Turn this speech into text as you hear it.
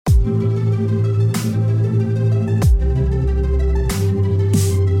Oh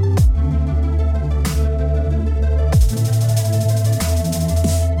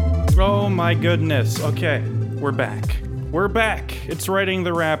my goodness. Okay, we're back. We're back. It's Writing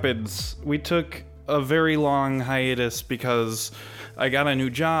the Rapids. We took a very long hiatus because I got a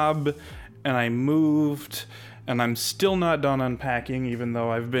new job and I moved and I'm still not done unpacking even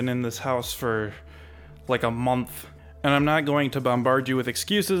though I've been in this house for like a month. And I'm not going to bombard you with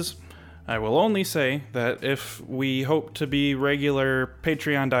excuses. I will only say that if we hope to be regular,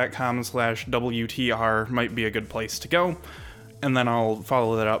 patreon.com/WTR might be a good place to go. And then I'll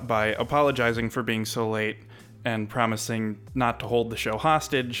follow that up by apologizing for being so late and promising not to hold the show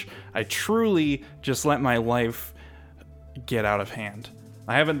hostage. I truly just let my life get out of hand.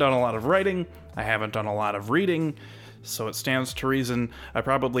 I haven't done a lot of writing, I haven't done a lot of reading, so it stands to reason I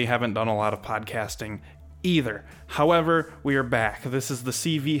probably haven't done a lot of podcasting either. However, we are back. This is the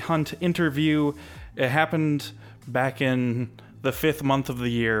CV Hunt interview. It happened back in the 5th month of the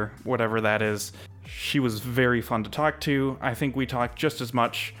year, whatever that is. She was very fun to talk to. I think we talked just as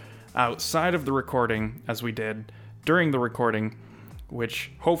much outside of the recording as we did during the recording, which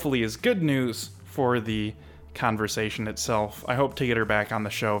hopefully is good news for the conversation itself. I hope to get her back on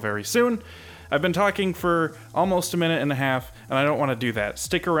the show very soon. I've been talking for almost a minute and a half, and I don't want to do that.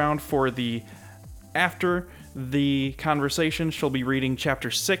 Stick around for after the conversation. She'll be reading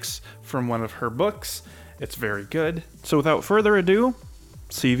chapter 6 from one of her books. It's very good. So without further ado,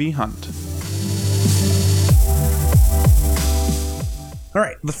 CV Hunt. All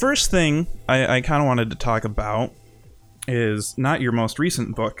right, the first thing I kind of wanted to talk about is not your most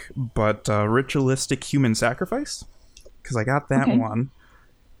recent book, but Ritualistic Human Sacrifice, because I got that one,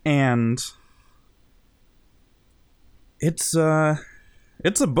 and it's a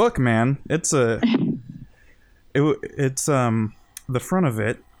book, man. It's the front of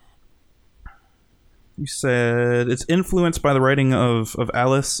it. You said it's influenced by the writing of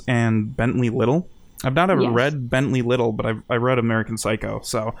Alice and Bentley Little. I've not ever read Bentley Little, but I read American Psycho.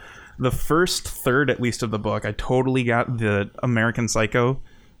 So the first third, at least, of the book, I totally got the American Psycho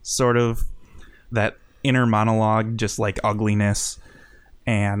sort of that inner monologue, just like ugliness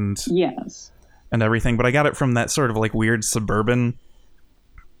and everything. But I got it from that sort of like weird suburban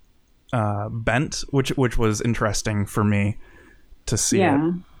bent, which was interesting for me to see it.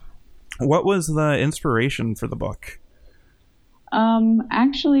 What was the inspiration for the book?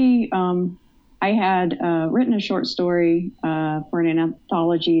 I had written a short story for an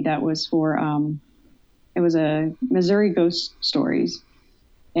anthology that was for, it was a Missouri Ghost Stories.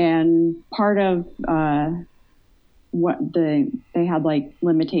 And part of they had like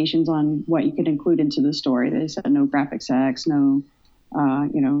limitations on what you could include into the story. They said no graphic sex, no,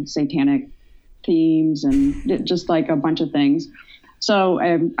 satanic themes, and just like a bunch of things. So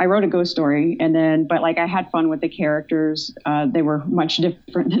I wrote a ghost story, but I had fun with the characters. They were much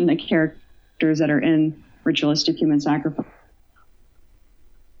different than the characters that are in Ritualistic Human Sacrifice.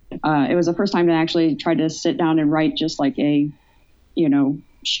 It was the first time that I actually tried to sit down and write just like a,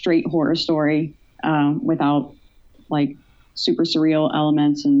 straight horror story without like super surreal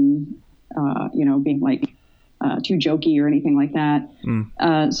elements and, being like too jokey or anything like that.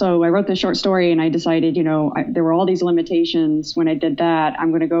 So I wrote this short story and I decided, there were all these limitations when I did that. I'm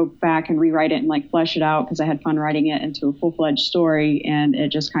going to go back and rewrite it and like flesh it out because I had fun writing it into a full-fledged story, and it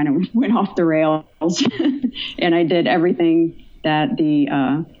just kind of went off the rails. And I did everything that the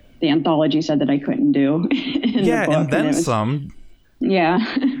anthology said that I couldn't do. Yeah, and then some. Yeah.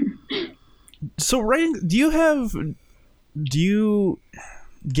 So writing, do you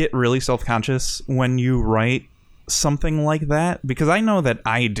get really self-conscious when you write something like that? Because I know that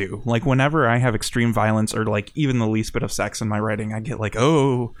I do. Like whenever I have extreme violence or like even the least bit of sex in my writing, I get like,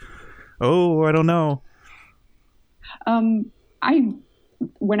 oh, I don't know. When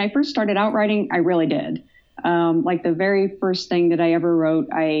I first started out writing, I really did. Like the very first thing that I ever wrote,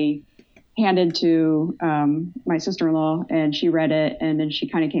 I handed to my sister-in-law, and she read it, and then she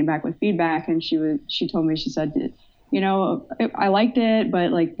kind of came back with feedback, and she told me, she said, I liked it,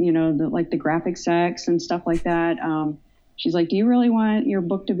 but like, the graphic sex and stuff like that. She's like, do you really want your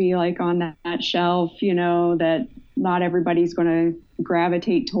book to be like on that shelf, that not everybody's going to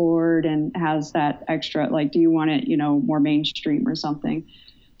gravitate toward and has that extra, like, do you want it, more mainstream or something?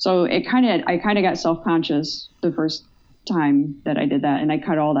 So I kind of got self-conscious the first time that I did that, and I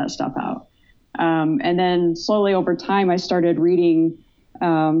cut all that stuff out. And then slowly over time, I started reading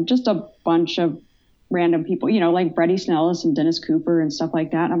just a bunch of random people, like Bret Easton Ellis and Dennis Cooper and stuff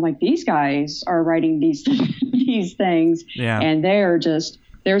like that. And I'm like, these guys are writing these things, and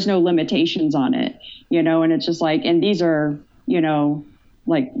there's no limitations on it, and it's just like, and these are,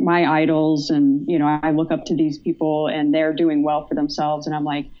 like my idols, and I look up to these people and they're doing well for themselves, and I'm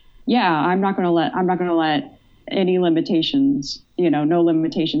like, yeah, I'm not going to let any limitations, no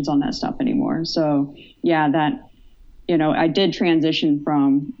limitations on that stuff anymore. So yeah, that, I did transition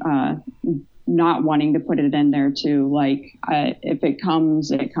from not wanting to put it in there to like, if it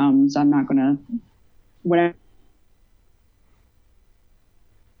comes, it comes. I'm not going to, whatever.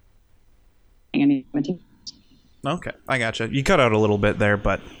 Any limitations. Okay, I gotcha. You cut out a little bit there,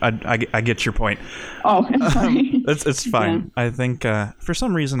 but I get your point. Oh, sorry. It's fine. Yeah. I think for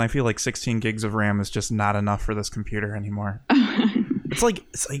some reason I feel like 16 gigs of RAM is just not enough for this computer anymore. It's like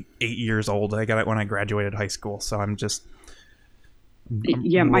 8 years old. I got it when I graduated high school, so I'm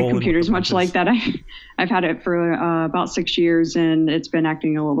my computer's much like that. I've had it for about 6 years, and it's been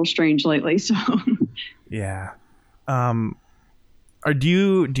acting a little strange lately. So yeah. Do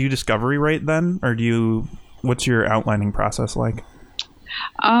you discovery write then, or what's your outlining process like?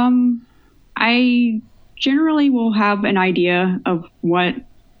 I generally will have an idea of what,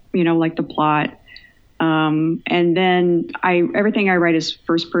 like the plot. And then everything I write is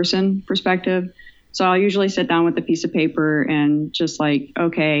first person perspective. So I'll usually sit down with a piece of paper and just like,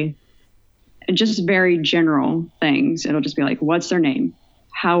 okay, just very general things. It'll just be like, what's their name?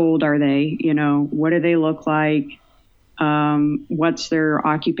 How old are they? What do they look like? What's their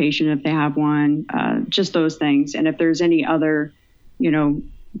occupation if they have one, just those things. And if there's any other,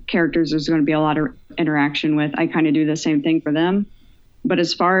 characters there's going to be a lot of interaction with, I kind of do the same thing for them. But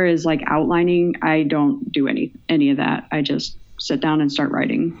as far as like outlining, I don't do any of that. I just sit down and start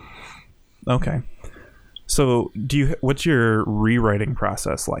writing. Okay. So what's your rewriting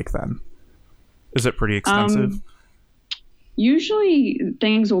process like then? Is it pretty extensive? Usually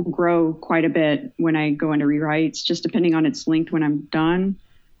things will grow quite a bit when I go into rewrites, just depending on its length when I'm done.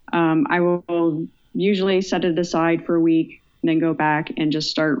 I will usually set it aside for a week and then go back and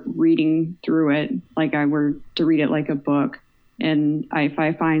just start reading through it like I were to read it like a book. And if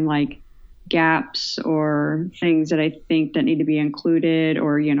I find like gaps or things that I think that need to be included,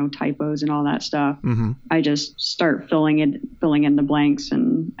 or, typos and all that stuff, I just start filling in the blanks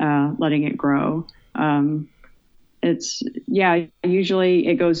and letting it grow. Usually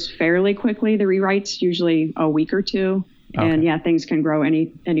it goes fairly quickly. The rewrites usually a week or two. Okay. And things can grow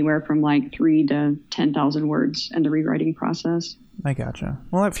anywhere from like 3 to 10,000 words in the rewriting process. I gotcha.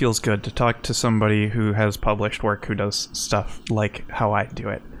 Well, that feels good to talk to somebody who has published work who does stuff like how I do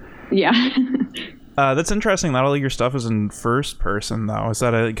it. Yeah. That's interesting that all your stuff is in first person, though. Is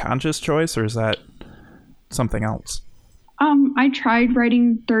that a conscious choice, or is that something else? I tried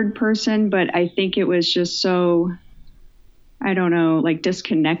writing third person, but I think it was just so, I don't know, like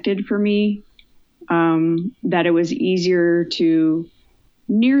disconnected for me, that it was easier to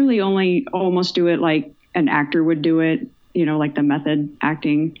nearly only almost do it like an actor would do it, like the method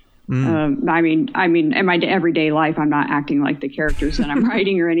acting. I mean, in my everyday life, I'm not acting like the characters that I'm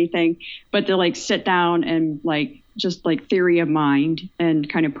writing or anything, but to like sit down and like, just like theory of mind and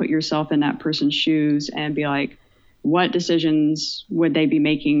kind of put yourself in that person's shoes and be like, what decisions would they be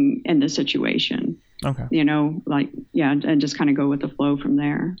making in this situation? Okay. And just kind of go with the flow from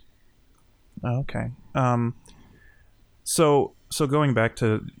there. Okay. So going back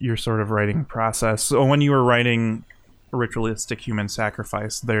to your sort of writing process, so when you were writing A Ritualistic Human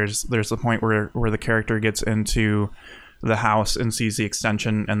Sacrifice, there's the point where the character gets into the house and sees the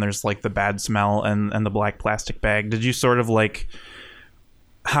extension, and there's like the bad smell and the black plastic bag. Did you sort of like,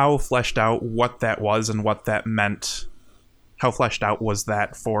 how fleshed out what that was and what that meant? How fleshed out was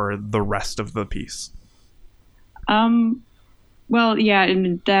that for the rest of the piece? Well, yeah,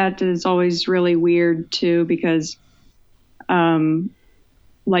 and that is always really weird too, because, the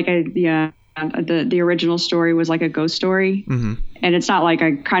original story was like a ghost story, and it's not like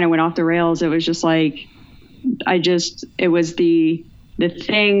I kind of went off the rails. It was just like, it was the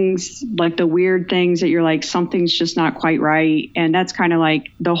things, like the weird things that you're like, something's just not quite right. And that's kind of like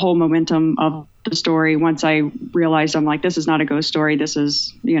the whole momentum of the story. Once I realized, I'm like, this is not a ghost story. This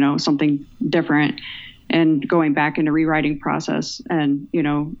is, something different. And going back into rewriting process and,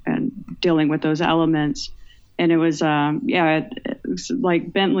 and dealing with those elements. And it was, it was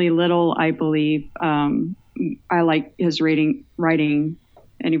like Bentley Little, I believe. I like his writing, and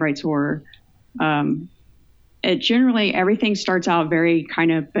he writes horror. It generally, everything starts out very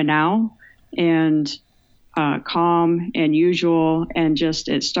kind of banal and calm and usual, and just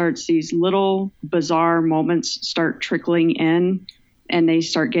it starts, these little bizarre moments start trickling in, and they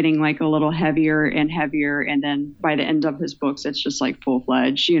start getting like a little heavier and heavier, and then by the end of his books it's just like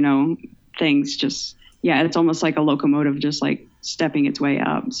full-fledged, things just, it's almost like a locomotive just like stepping its way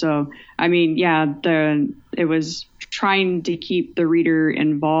up. So I mean, it was trying to keep the reader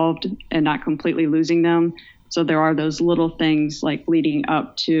involved and not completely losing them. So there are those little things like leading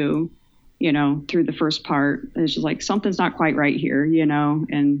up to, through the first part. It's just like something's not quite right here,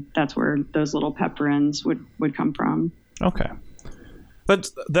 and that's where those little pepper-ins would come from. Okay.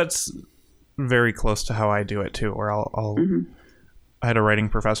 That's very close to how I do it too, where I'll I had a writing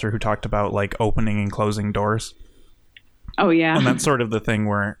professor who talked about like opening and closing doors. Oh yeah. And that's sort of the thing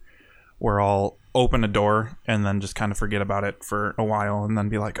where I'll open a door and then just kind of forget about it for a while and then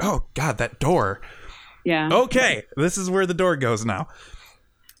be like, oh God, that door. Yeah. Okay, this is where the door goes now.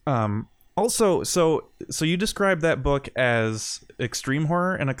 Also, so you described that book as extreme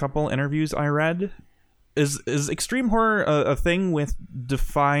horror in a couple interviews I read. Is extreme horror a thing with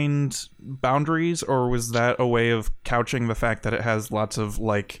defined boundaries, or was that a way of couching the fact that it has lots of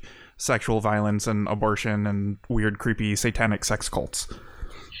like sexual violence and abortion and weird, creepy, satanic sex cults?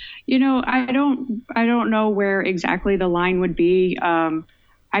 I don't know where exactly the line would be.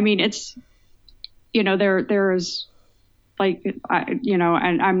 I mean, it's, there's like,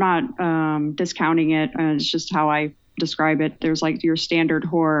 and I'm not discounting it. It's just how I describe it. There's like your standard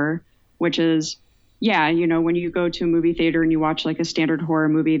horror, which is, when you go to a movie theater and you watch like a standard horror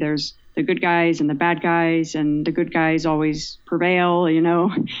movie, there's the good guys and the bad guys, and the good guys always prevail,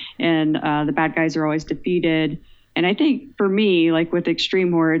 and the bad guys are always defeated. And I think for me, like with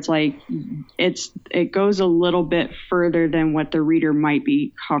extreme horror, it's like it goes a little bit further than what the reader might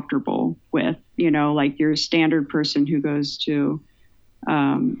be comfortable with, like your standard person who goes to,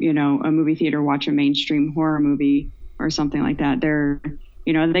 a movie theater, watch a mainstream horror movie or something like that.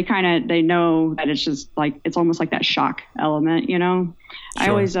 They know that it's just like, it's almost like that shock element, Sure. I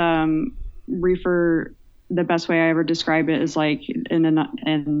always refer, the best way I ever describe it is like in the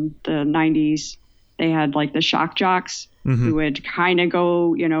 90s, they had like the shock jocks who would kind of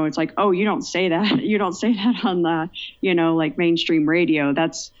go, it's like, oh, you don't say that. You don't say that on the, like mainstream radio.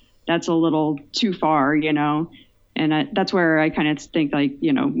 That's a little too far, and that's where I kind of think like,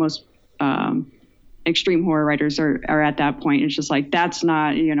 most extreme horror writers are at that point. It's just like, that's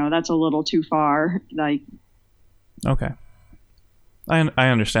not, that's a little too far. Like, okay. I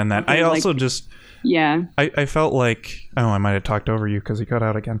understand that. I also yeah. I felt like, I might have talked over you because you cut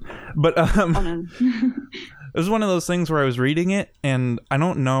out again. But it was one of those things where I was reading it, and I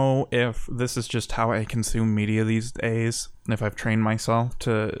don't know if this is just how I consume media these days, if I've trained myself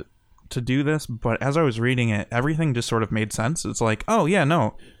to do this, but as I was reading it, everything just sort of made sense. It's like, oh yeah,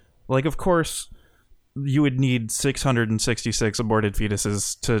 no. Like, of course, you would need 666 aborted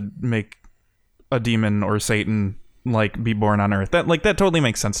fetuses to make a demon or Satan like be born on Earth. That totally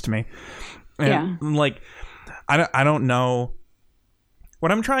makes sense to me. And, yeah. Like, I don't know.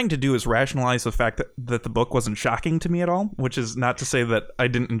 What I'm trying to do is rationalize the fact that the book wasn't shocking to me at all, which is not to say that I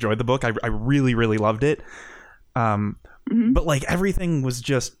didn't enjoy the book. I really, really loved it. But like everything was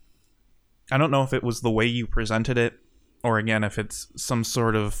just, I don't know if it was the way you presented it, or again, if it's some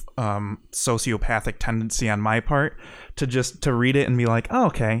sort of sociopathic tendency on my part to read it and be like, oh,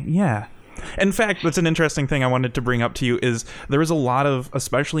 okay, yeah. In fact, that's an interesting thing I wanted to bring up to you is there was a lot of,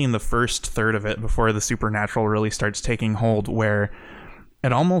 especially in the first third of it, before the supernatural really starts taking hold, where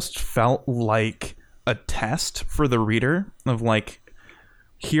it almost felt like a test for the reader of like,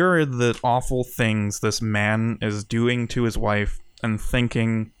 here are the awful things this man is doing to his wife and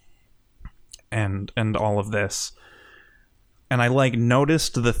thinking and all of this. And I like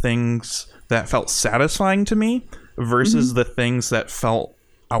noticed the things that felt satisfying to me versus the things that felt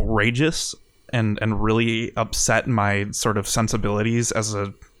outrageous and really upset my sort of sensibilities as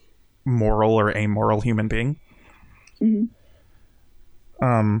a moral or amoral human being.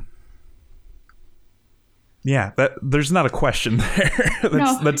 Yeah, there's not a question there.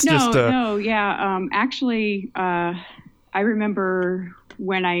 Actually, I remember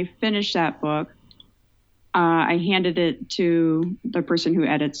when I finished that book, I handed it to the person who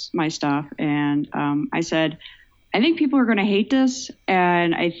edits my stuff, and I said, I think people are going to hate this,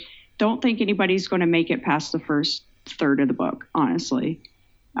 and I don't think anybody's going to make it past the first third of the book, honestly.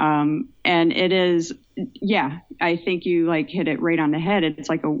 And it is, I think you like hit it right on the head. It's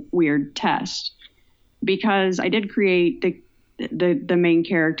like a weird test, because I did create the main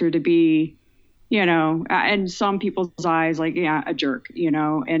character to be, in some people's eyes, like, a jerk,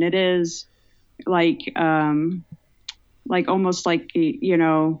 and it is like almost like,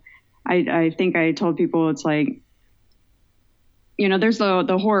 I think I told people it's like, there's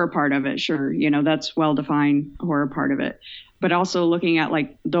the horror part of it. Sure. That's well-defined horror part of it, but also looking at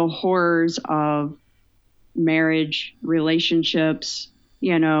like the horrors of marriage, relationships,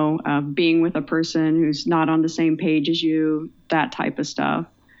 being with a person who's not on the same page as you, that type of stuff.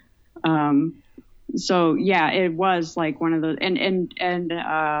 So yeah, it was like one of the and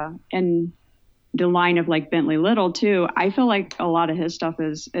the line of like Bentley Little too. I feel like a lot of his stuff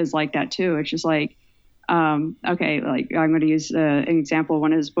is like that too. It's just like, okay, like I'm going to use an example of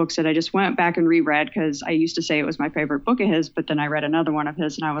one of his books that I just went back and reread because I used to say it was my favorite book of his, but then I read another one of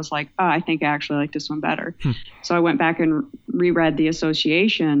his and I was like, oh, I think I actually like this one better. So I went back and reread The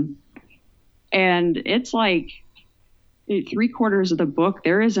Association, and it's like 3/4 of the book,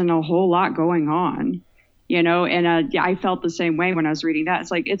 there isn't a whole lot going on, you know? And I felt the same way when I was reading that.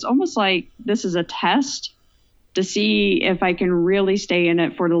 It's like, it's almost like this is a test to see if I can really stay in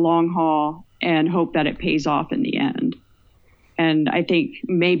it for the long haul and hope that it pays off in the end. And I think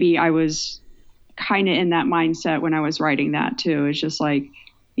maybe I was kind of in that mindset when I was writing that too. It's just like,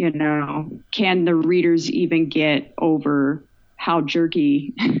 you know, can the readers even get over how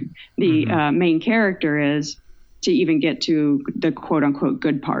jerky the main character is to even get to the quote unquote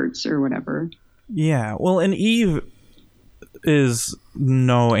good parts or whatever. Yeah. Well, and Eve is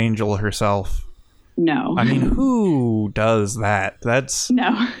no angel herself. No. I mean, who does that? That's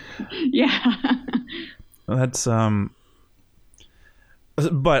no. Yeah. That's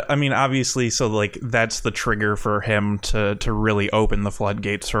but I mean, obviously, so like that's the trigger for him to really open the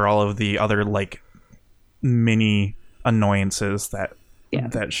floodgates for all of the other like mini annoyances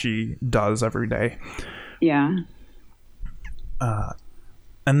that she does every day. Yeah.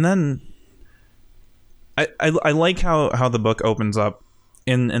 And then I like how the book opens up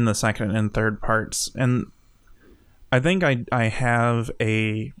in the second and third parts, and I think I have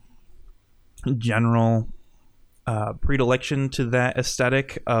a general predilection to that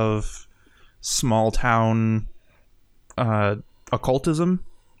aesthetic of small town occultism.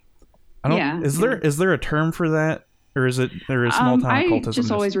 Is there a term for that? Or is there small town occultism? I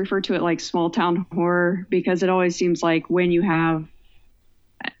just always refer to it like small town horror, because it always seems like when you have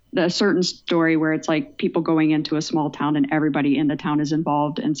a certain story where it's like people going into a small town and everybody in the town is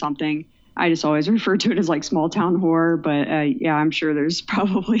involved in something, I just always refer to it as like small town horror. But yeah, I'm sure there's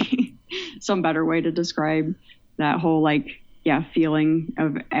probably some better way to describe that whole like, yeah, feeling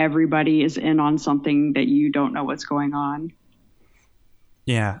of everybody is in on something that you don't know what's going on.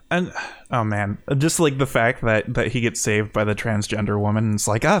 Yeah, and oh man, just like the fact that he gets saved by the transgender woman, it's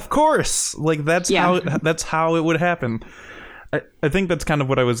like, of course, like that's how it would happen. I think that's kind of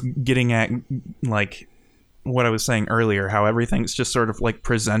what I was getting at, like what I was saying earlier, how everything's just sort of like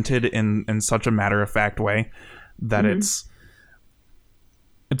presented in such a matter-of-fact way that it's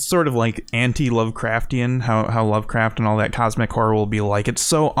sort of like anti-Lovecraftian, how Lovecraft and all that cosmic horror will be like, it's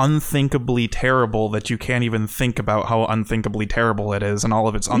so unthinkably terrible that you can't even think about how unthinkably terrible it is and all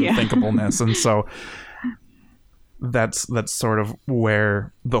of its unthinkableness. And so that's sort of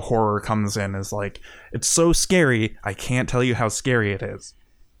where the horror comes in, is like, it's so scary, I can't tell you how scary it is.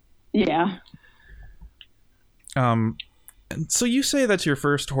 Yeah. And so you say that's your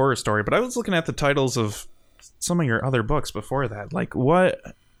first horror story, but I was looking at the titles of some of your other books before that. Like what?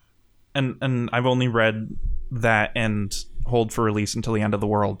 And I've only read that and Hold for Release Until the End of the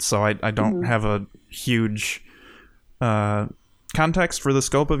World, so I don't have a huge context for the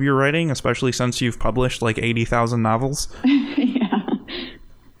scope of your writing, especially since you've published like 80,000 novels.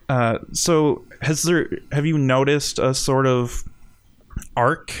 Yeah. So have you noticed a sort of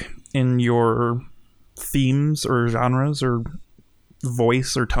arc in your themes or genres or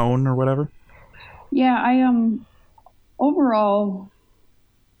voice or tone or whatever? Yeah, I overall,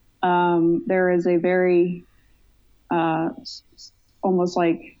 there is a very almost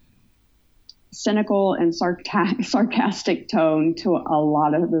like cynical and sarcastic tone to a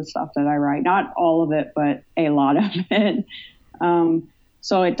lot of the stuff that I write. Not all of it, but a lot of it.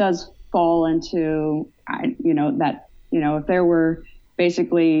 So it does fall into, if there were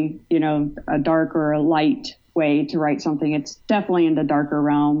basically, a dark or a light way to write something, it's definitely in the darker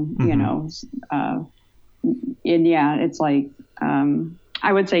realm, and yeah, it's like,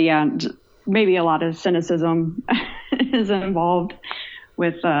 I would say, yeah, maybe a lot of cynicism is involved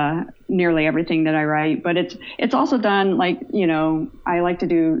with nearly everything that I write, but it's also done like, I like to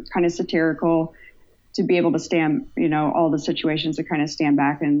do kind of satirical, to be able to stand, all the situations to kind of stand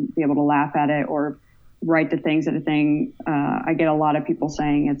back and be able to laugh at it or write the things that I get a lot of people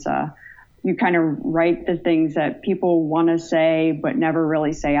saying it's you kind of write the things that people want to say but never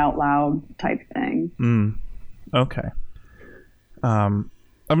really say out loud type thing. Okay.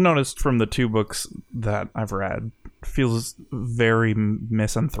 I've noticed from the two books that I've read, feels very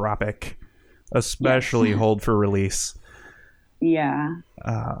misanthropic, especially Hold for Release. Yeah.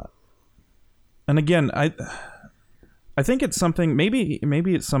 And again, I think it's something, maybe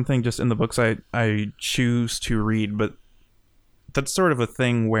it's something just in the books I choose to read, but that's sort of a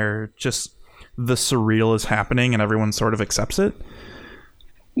thing where just the surreal is happening and everyone sort of accepts it.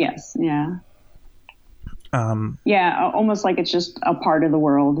 Yes. Yeah. Yeah. Almost like it's just a part of the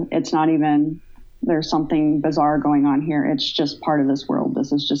world. It's not even there's something bizarre going on here. It's just part of this world.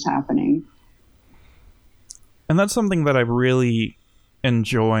 This is just happening. And that's something that I really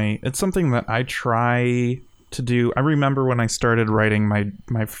enjoy. It's something that I try to do. I remember when I started writing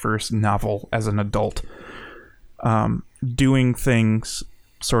my first novel as an adult, doing things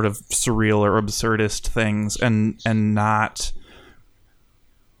sort of surreal or absurdist things and not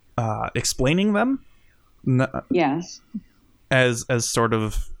explaining them. Yes. As sort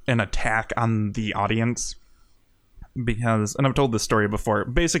of an attack on the audience. Because, and I've told this story before,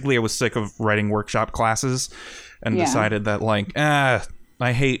 basically I was sick of writing workshop classes and decided that, like, I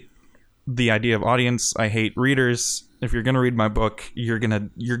hate the idea of audience. I hate readers. If you're going to read my book, you're going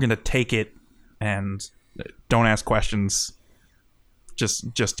to take it and don't ask questions.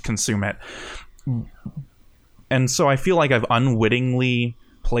 Just consume it. And so I feel like I've unwittingly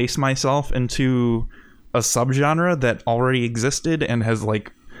placed myself into a subgenre that already existed and has,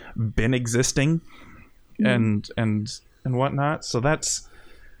 like, been existing. And whatnot. So that's,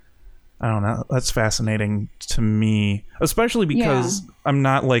 I don't know, that's fascinating to me, especially because I'm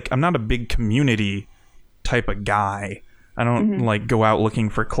not a big community type of guy. I don't like go out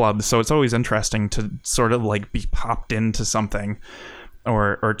looking for clubs. So it's always interesting to sort of like be popped into something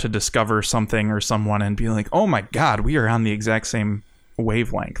or to discover something or someone and be like, oh my God, we are on the exact same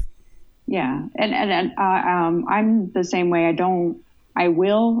wavelength. Yeah. And I'm the same way. I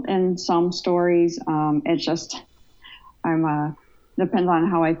will in some stories. It's just, depends on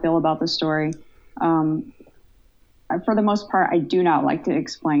how I feel about the story. For the most part, I do not like to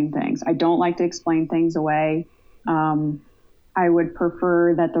explain things. I don't like to explain things away. I would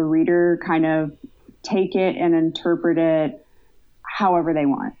prefer that the reader kind of take it and interpret it however they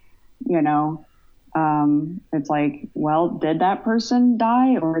want. You know, it's like, well, did that person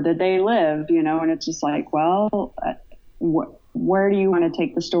die or did they live? You know, and it's just like, well, where do you want to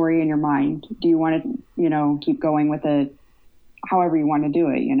take the story in your mind? Do you want to, you know, keep going with it however you want to do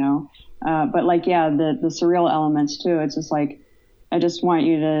it, you know? But like, yeah, the surreal elements too. It's just like, I just want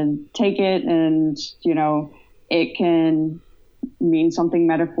you to take it and, you know, it can mean something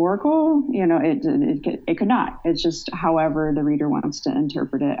metaphorical, you know, it could not. It's just however the reader wants to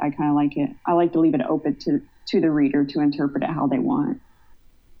interpret it. I kind of like it. I like to leave it open to the reader to interpret it how they want.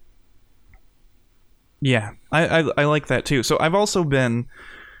 Yeah, I like that too. So I've also been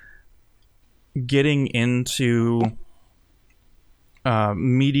getting into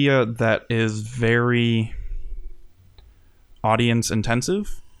media that is very audience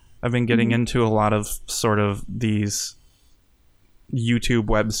intensive. I've been getting into a lot of sort of these YouTube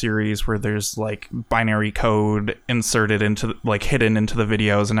web series where there's like binary code inserted into, like, hidden into the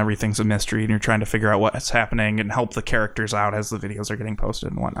videos and everything's a mystery and you're trying to figure out what's happening and help the characters out as the videos are getting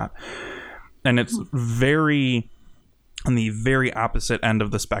posted and whatnot. And it's very on the very opposite end of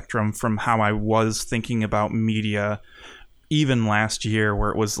the spectrum from how I was thinking about media even last year,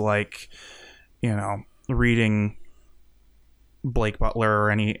 where it was like, you know, reading Blake Butler or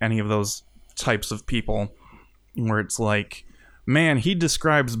any of those types of people, where it's like, man, he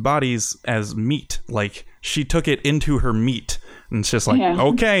describes bodies as meat. Like, she took it into her meat. And it's just like,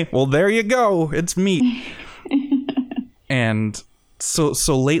 okay, well, there you go. It's meat. And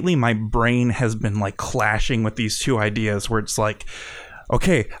So lately my brain has been like clashing with these two ideas where it's like,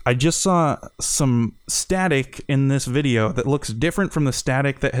 okay, I just saw some static in this video that looks different from the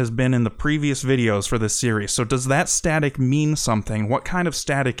static that has been in the previous videos for this series. So does that static mean something? What kind of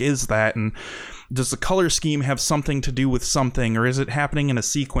static is that? And does the color scheme have something to do with something? Or is it happening in a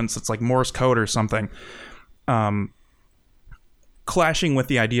sequence that's like Morse code or something? Clashing with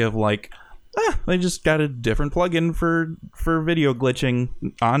the idea of like, they just got a different plugin for video glitching.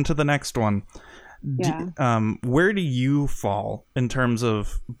 On to the next one. Yeah. Where do you fall in terms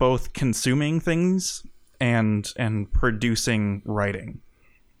of both consuming things and producing writing?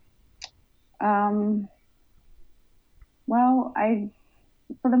 Well,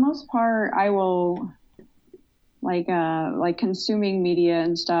 for the most part, I will like consuming media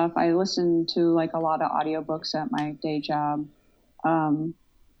and stuff. I listen to like a lot of audiobooks at my day job.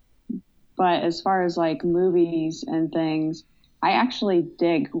 But as far as like movies and things, I actually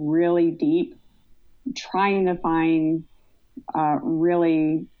dig really deep, trying to find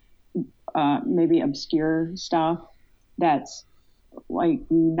really maybe obscure stuff that's like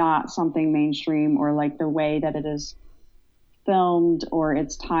not something mainstream, or like the way that it is filmed or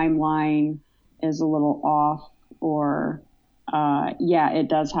its timeline is a little off, or it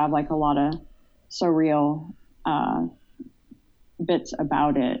does have like a lot of surreal bits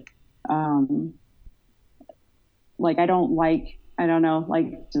about it. um, like I don't know,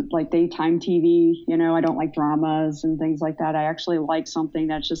 like daytime TV, you know, I don't like dramas and things like that. I actually like something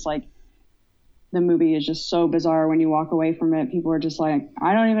that's just like, the movie is just so bizarre when you walk away from it. People are just like,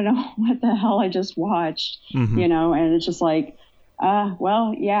 I don't even know what the hell I just watched, you know, and it's just like,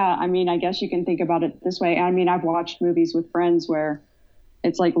 well, yeah, I mean, I guess you can think about it this way. I mean, I've watched movies with friends where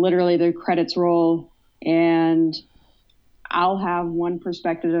it's like literally the credits roll and I'll have one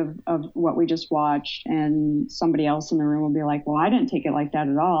perspective of what we just watched, and somebody else in the room will be like, well, I didn't take it like that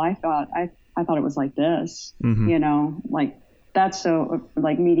at all. I thought it was like this, you know, like that's so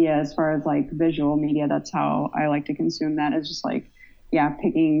like media, as far as like visual media, that's how I like to consume that. It's just like, yeah,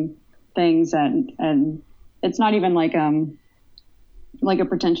 picking things and it's not even like a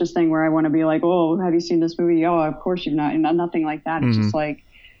pretentious thing where I want to be like, oh, have you seen this movie? Oh, of course you've not. And nothing like that. It's just like,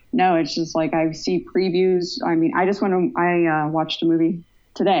 no, it's just like I see previews. I mean, I watched a movie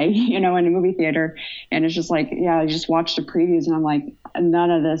today, you know, in a movie theater, and it's just like, yeah, I just watched the previews and I'm like,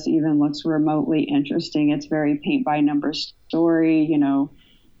 none of this even looks remotely interesting. It's very paint by numbers story, you know.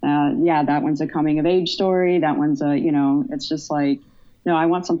 Yeah, that one's a coming of age story. That one's you know, it's just like, no, I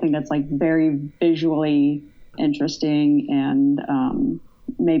want something that's like very visually interesting and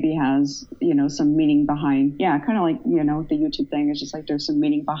maybe has, you know, some meaning behind, yeah, kind of like, you know, the YouTube thing is just like there's some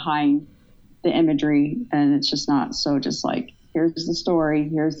meaning behind the imagery, and it's just not so just like, here's the story,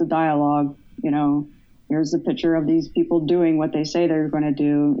 here's the dialogue, you know, here's the picture of these people doing what they say they're going to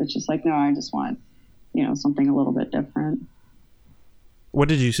do. It's just like, no, I just want, you know, something a little bit different. What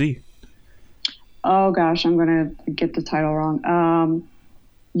did you see? Oh gosh, I'm going to get the title wrong.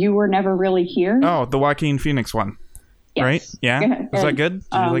 You Were Never Really Here. Oh, the Joaquin Phoenix one. Yes. Right? Yeah. Was that good?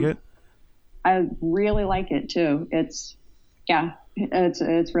 Did you like it? I really like it too. It's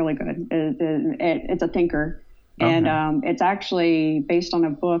really good. It's a thinker, and it's actually based on a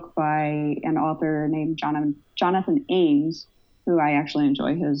book by an author named Jonathan Ames, who I actually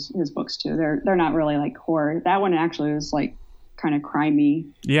enjoy his books too. They're not really like horror. That one actually was like kind of crimey.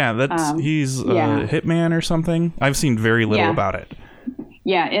 Yeah, he's a hitman or something. I've seen very little about it.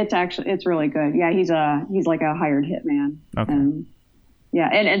 Yeah, it's really good. Yeah, he's like a hired hitman. Okay. And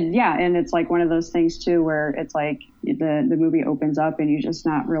it's like one of those things too where it's like the movie opens up and you're just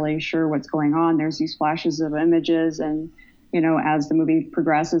not really sure what's going on. There's these flashes of images, and you know, as the movie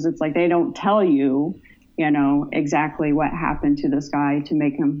progresses, it's like they don't tell you, you know, exactly what happened to this guy to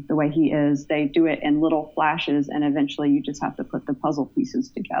make him the way he is. They do it in little flashes, and eventually you just have to put the puzzle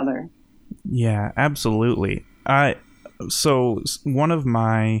pieces together. Yeah, absolutely. So one of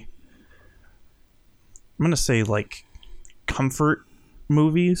my, I'm going to say like comfort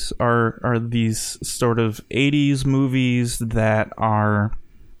movies are these sort of 80s movies that are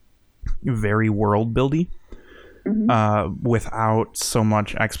very world building without so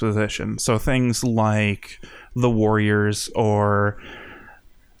much exposition. So things like The Warriors or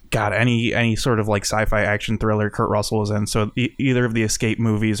any sort of like sci-fi action thriller Kurt Russell was in. So either of the Escape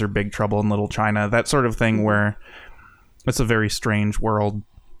movies or Big Trouble in Little China, that sort of thing where it's a very strange world.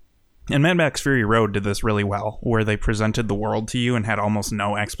 And Mad Max Fury Road did this really well, where they presented the world to you and had almost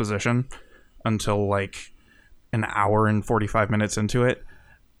no exposition until like an hour and 45 minutes into it.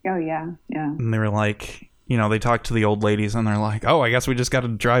 Oh, yeah, yeah. And they were like, you know, they talked to the old ladies and they're like, oh, I guess we just got to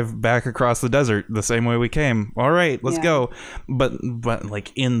drive back across the desert the same way we came. All right, let's go. But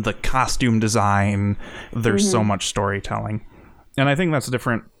like in the costume design, there's so much storytelling. And I think that's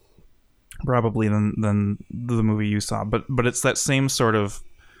different probably than the movie you saw, but it's that same sort of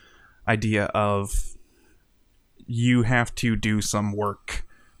idea of you have to do some work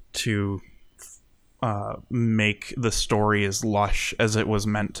to make the story as lush as it was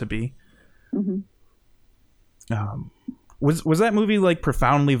meant to be. Was that movie like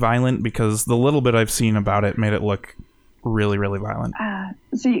profoundly violent? Because the little bit I've seen about it made it look really, really violent.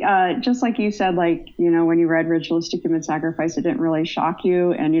 Just like you said, like, you know, when you read Ritualistic Human Sacrifice, it didn't really shock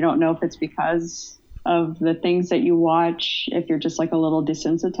you, and you don't know if it's because of the things that you watch, if you're just like a little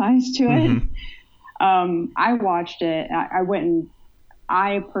desensitized to it. I watched it.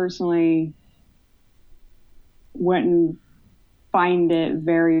 I personally wouldn't find it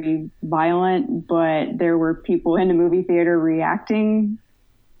very violent, but there were people in the movie theater reacting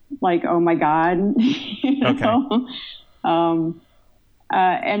like, oh my God. You know?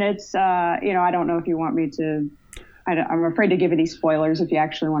 And it's, you know, I don't know if you want me to, I'm afraid to give any spoilers if you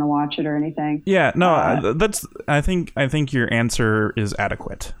actually want to watch it or anything. Yeah, no, I think your answer is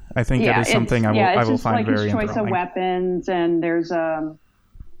adequate. I think that is something I will find very enthralling. It's choice of weapons, and there's,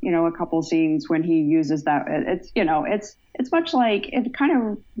 you know, a couple scenes when he uses that. It's, you know, it's much like, it kind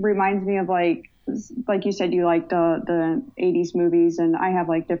of reminds me of like you said, you like the 80s movies, and I have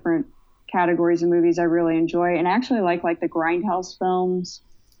like different categories of movies I really enjoy, and I actually like the Grindhouse films.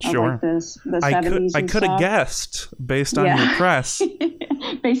 Sure. Like the 70s. I could have guessed based on your press.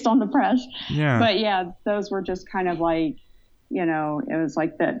 Based on the press. Yeah. But yeah, those were just kind of like, it was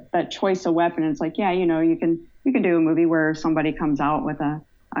like that choice of weapon. It's like, yeah, you can do a movie where somebody comes out with a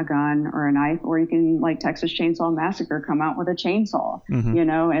gun or a knife, or you can like Texas Chainsaw Massacre come out with a chainsaw,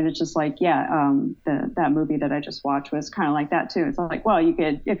 and it's just like, that movie that I just watched was kind of like that too. It's like, well, you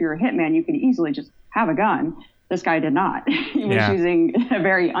could, if you're a hitman, you could easily just have a gun. This guy did not. He was using a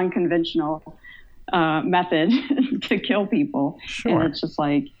very unconventional method to kill people. Sure. And it's just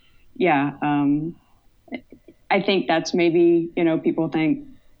like, I think that's maybe, people think,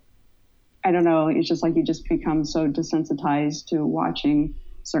 I don't know, it's just like you just become so desensitized to watching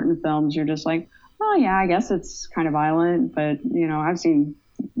certain films. You're just like, oh, yeah, I guess it's kind of violent, but, I've seen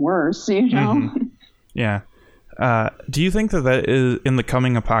worse, Yeah. Do you think that is in the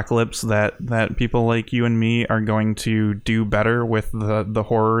coming apocalypse that people like you and me are going to do better with the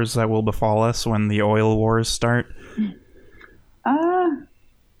horrors that will befall us when the oil wars start?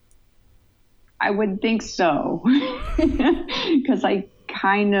 I would think so, because I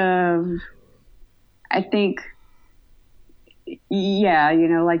think,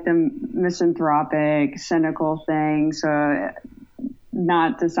 like the misanthropic, cynical thing. So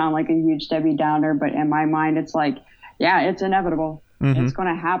not to sound like a huge Debbie Downer, but in my mind, it's like, yeah, it's inevitable. It's going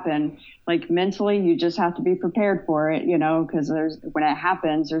to happen. Like mentally, you just have to be prepared for it, because when it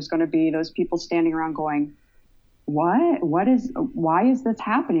happens, there's going to be those people standing around going, why is this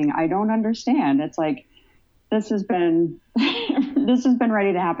happening? I don't understand. It's like, this has been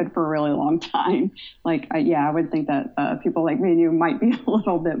ready to happen for a really long time. Like, I would think that people like me and you might be a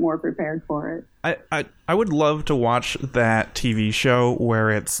little bit more prepared for it. I would love to watch that TV show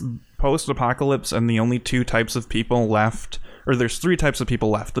where it's post-apocalypse and the only two types of people left, or there's three types of people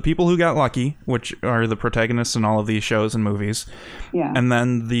left. The people who got lucky, which are the protagonists in all of these shows and movies. Yeah. And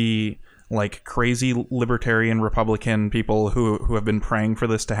then the like crazy libertarian Republican people who have been praying for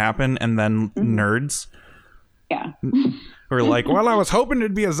this to happen, and then nerds. Yeah. Who are like, well, I was hoping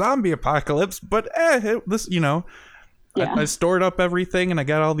it'd be a zombie apocalypse, but this, I stored up everything and I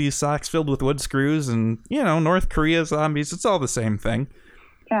got all these socks filled with wood screws and, North Korea zombies. It's all the same thing.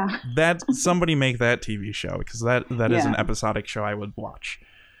 Yeah. Somebody make that TV show, because that is an episodic show I would watch.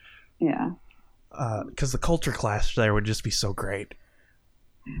 Yeah. Because the culture clash there would just be so great.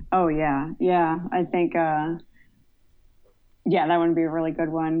 Oh, yeah. Yeah. I think, that would be a really good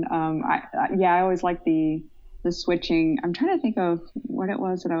one. I always like the switching. I'm trying to think of what it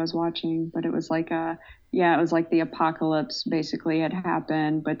was that I was watching, but it was like it was like the apocalypse basically had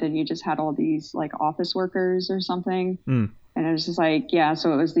happened, but then you just had all these like office workers or something. And it was just like,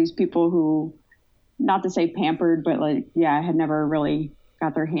 so it was these people who, not to say pampered, but like, had never really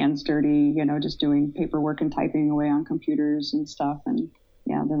got their hands dirty, just doing paperwork and typing away on computers and stuff. And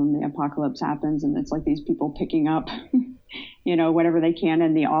then the apocalypse happens and it's like these people picking up whatever they can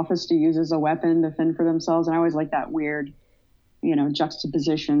in the office to use as a weapon to fend for themselves. And I always like that weird,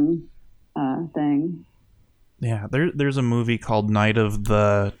 juxtaposition thing. Yeah, there's a movie called Night of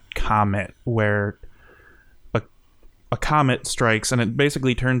the Comet where a comet strikes and it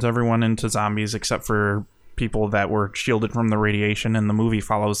basically turns everyone into zombies except for people that were shielded from the radiation. And the movie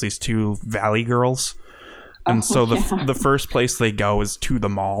follows these two valley girls. And the first place they go is to the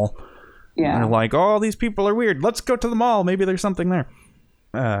mall. Yeah. And they're like, oh, these people are weird. Let's go to the mall. Maybe there's something there.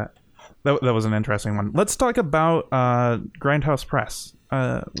 That was an interesting one. Let's talk about Grindhouse Press.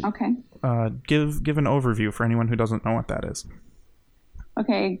 Okay. Give an overview for anyone who doesn't know what that is.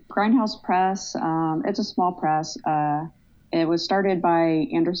 Okay, Grindhouse Press. It's a small press. It was started by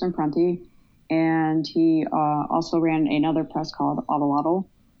Anderson Prunty, and he also ran another press called Autolotl.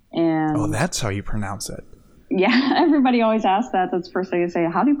 And that's how you pronounce it. Yeah, everybody always asks that. That's the first thing you say.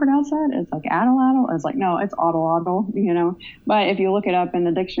 How do you pronounce that? It's like Autolotl. It's like, no, it's Autolotl, But if you look it up in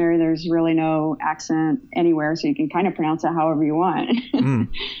the dictionary, there's really no accent anywhere, so you can kind of pronounce it however you want.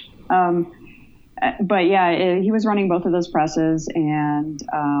 But he was running both of those presses, and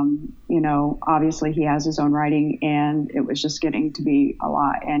obviously he has his own writing, and it was just getting to be a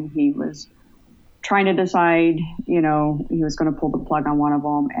lot, and he was trying to decide, he was going to pull the plug on one of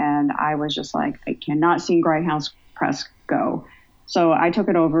them. And I was just like, I cannot see Grindhouse Press go. So I took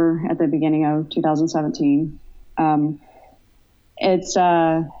it over at the beginning of 2017. It's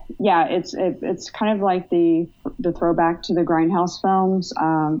kind of like the throwback to the Grindhouse films.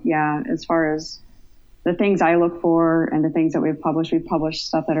 As far as the things I look for and the things that we've published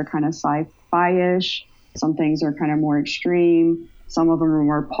stuff that are kind of sci-fi-ish. Some things are kind of more extreme. Some of them are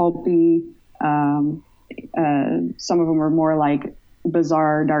more pulpy. Some of them are more like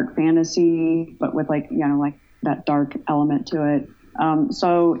bizarre dark fantasy, but with like, like that dark element to it.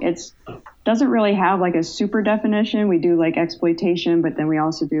 So it's doesn't really have like a super definition. We do like exploitation, but then we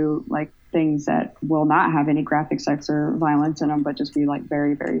also do like things that will not have any graphic sex or violence in them, but just be like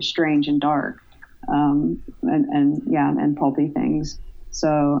very, very strange and dark, and pulpy things.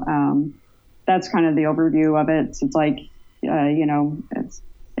 So that's kind of the overview of it. So it's like,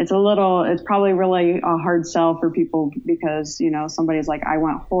 it's probably really a hard sell for people because, somebody's like, I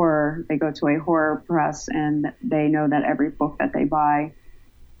want horror. They go to a horror press and they know that every book that they buy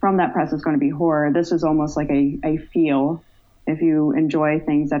from that press is going to be horror. This is almost like a feel. If you enjoy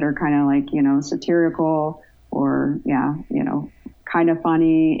things that are kind of like, satirical or, kind of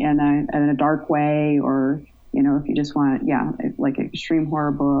funny in a dark way, or, if you just want, like an extreme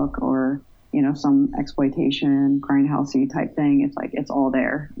horror book or, some exploitation, grindhousey type thing. It's like, it's all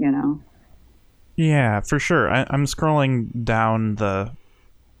there, Yeah, for sure. I'm scrolling down the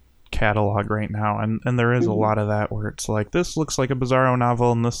catalog right now, and there is a lot of that where it's like, this looks like a Bizarro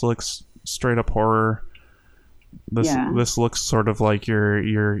novel, and this looks straight up horror. This looks sort of like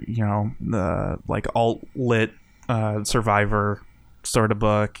your like alt lit Survivor sort of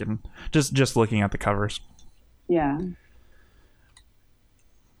book, and just looking at the covers. Yeah.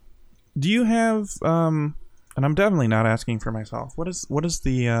 Do you have and I'm definitely not asking for myself. What is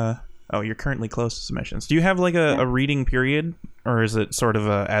the you're currently close to submissions. Do you have like a reading period, or is it sort of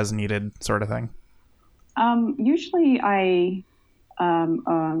a as needed sort of thing? Usually I've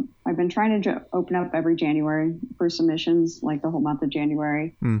been trying to open up every January for submissions, like the whole month of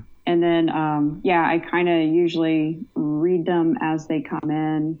January. And then, I kind of usually read them as they come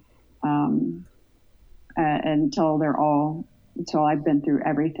in until I've been through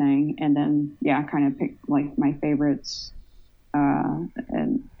everything. And then, kind of pick like my favorites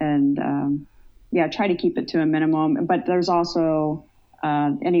try to keep it to a minimum. But there's also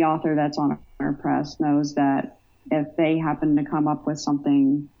any author that's on our press knows that if they happen to come up with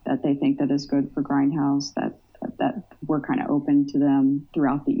something that they think that is good for Grindhouse, that we're kind of open to them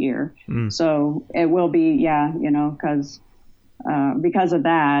throughout the year. So it will be, because of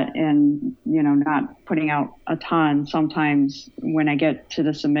that, and not putting out a ton. Sometimes when I get to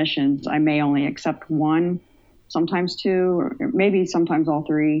the submissions, I may only accept one, sometimes two, or maybe sometimes all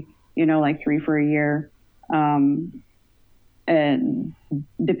three. Like 3 for a year. And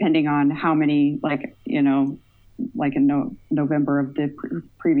depending on how many, like in November of the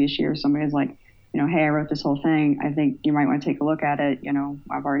previous year, somebody's like, hey, I wrote this whole thing. I think you might want to take a look at it.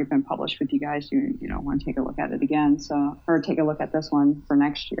 I've already been published with you guys. You want to take a look at it again. So, or take a look at this one for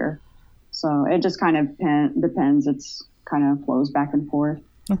next year. So it just kind of depends. It's kind of flows back and forth.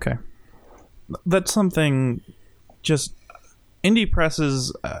 Okay. That's something just indie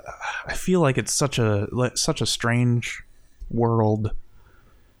presses. I feel like it's such a strange world,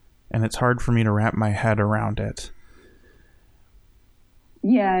 and it's hard for me to wrap my head around it.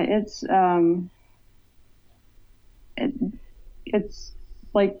 Yeah, it's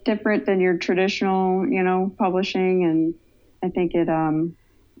like different than your traditional, publishing, and I think it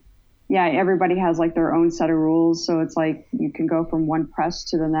everybody has like their own set of rules. So it's like you can go from one press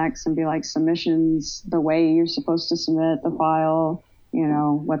to the next and be like, submissions, the way you're supposed to submit the file,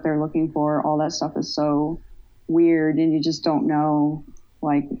 what they're looking for, all that stuff is so weird, and you just don't know.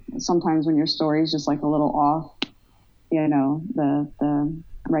 Like sometimes when your story is just like a little off, the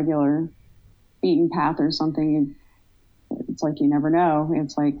regular beaten path or something, it's like you never know.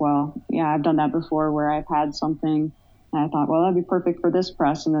 It's like, well, yeah, I've done that before where I've had something and I thought, well, that'd be perfect for this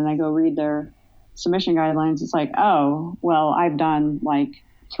press, and then I go read their submission guidelines. It's like, oh, well, I've done like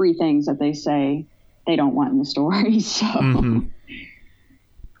 3 things that they say they don't want in the story. So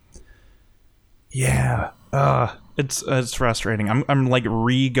yeah, it's frustrating. I'm like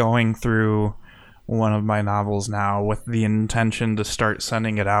going through one of my novels now with the intention to start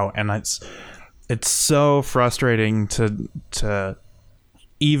sending it out, and it's so frustrating to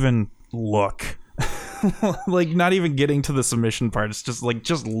even look. Like not even getting to the submission part. It's just like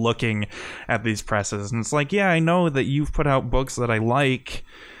looking at these presses, and it's like, yeah, I know that you've put out books that I like,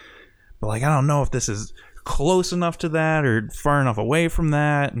 but like I don't know if this is close enough to that or far enough away from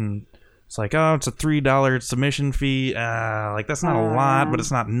that. And it's like, oh, it's a $3 submission fee. Like that's not a lot, but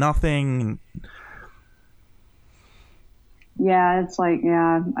it's not nothing. Yeah, it's like,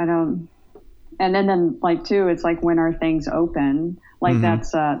 I don't. And then like too, it's like, when are things open? Like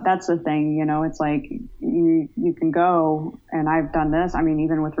that's the thing, it's like you can go, and I've done this. I mean,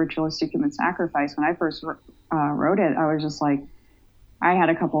 even with Ritualistic Human Sacrifice, when I first wrote it, I was just like, I had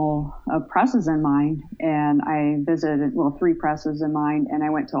a couple of presses in mind, and I visited 3 presses in mind, and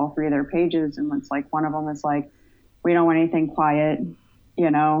I went to all 3 of their pages, and it's like one of them is like, we don't want anything quiet,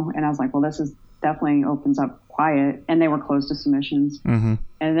 And I was like, well, this is definitely opens up quiet. And they were closed to submissions. Mm-hmm.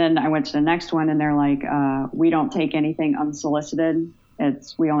 And then I went to the next one and they're like, we don't take anything unsolicited.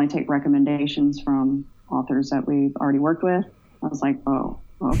 We only take recommendations from authors that we've already worked with. I was like, oh,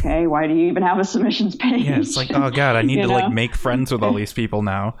 okay. Why do you even have a submissions page? Yeah, it's like, oh God, I need to like make friends with all these people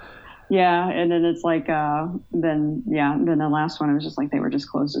now. Yeah. And then it's like, then the last one, it was just like, they were just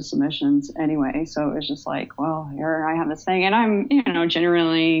closed to submissions anyway. So it was just like, well, here I have this thing and I'm,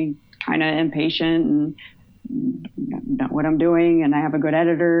 generally kind of impatient and know what I'm doing. And I have a good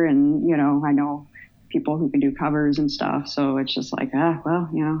editor and, I know people who can do covers and stuff. So it's just like, I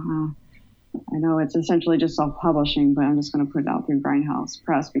know it's essentially just self-publishing, but I'm just going to put it out through Grindhouse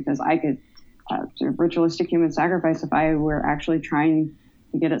Press because I could, Ritualistic Human Sacrifice, if I were actually trying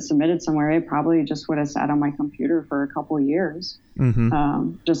to get it submitted somewhere, it probably just would have sat on my computer for a couple of years,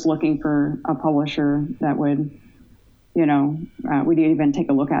 just looking for a publisher that would, would even take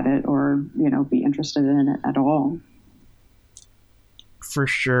a look at it or, be interested in it at all. For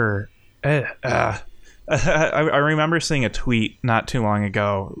sure. I remember seeing a tweet not too long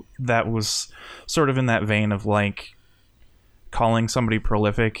ago that was sort of in that vein of like calling somebody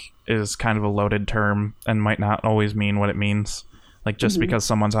prolific is kind of a loaded term and might not always mean what it means. Like just because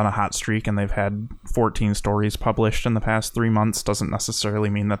someone's on a hot streak and they've had 14 stories published in the past 3 months doesn't necessarily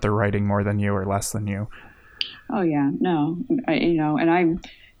mean that they're writing more than you or less than you. Oh yeah, no,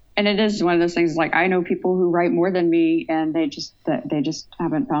 and it is one of those things like I know people who write more than me and they just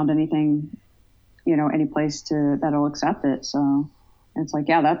haven't found anything, any place that'll accept it. So it's like,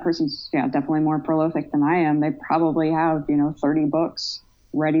 yeah, that person's definitely more prolific than I am. They probably have, 30 books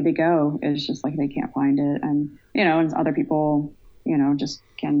ready to go. It's just like they can't find it. And, and other people, just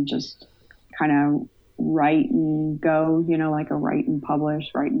can just kind of write and go, like a write and publish,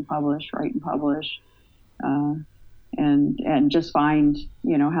 and just find,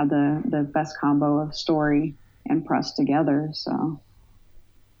 how the best combo of story and press together. So.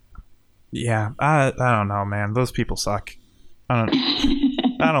 Yeah, I don't know, man. Those people suck. I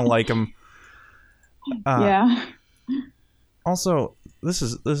don't like them. Yeah. Also, this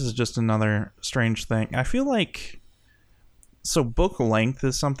is just another strange thing. I feel like book length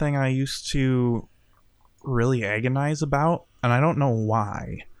is something I used to really agonize about, and I don't know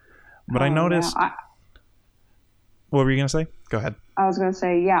why. But I noticed. Yeah. What were you gonna say? Go ahead. I was gonna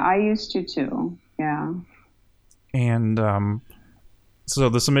say, yeah, I used to too. Yeah. And so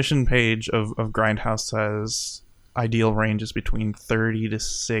the submission page of Grindhouse says ideal range is between 30 to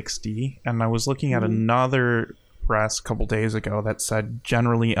 60, and I was looking at another press a couple days ago that said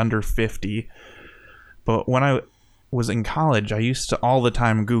generally under 50. But when I was in college, I used to all the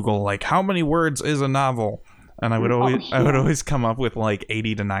time Google like how many words is a novel, and I would always come up with like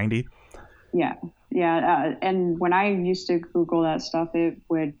 80 to 90. Yeah. And when I used to Google that stuff, it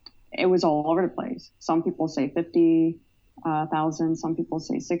was all over the place. Some people say 50,000, some people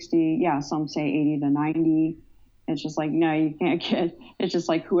say 60. Yeah, some say 80 to 90. It's just like, no, you can't get. It's just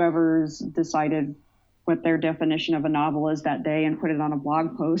like whoever's decided what their definition of a novel is that day and put it on a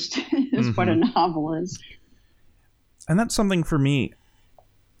blog post is what a novel is. And that's something for me.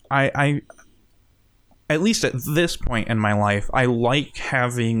 I at least at this point in my life, I like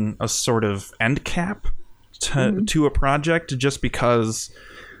having a sort of end cap to a project just because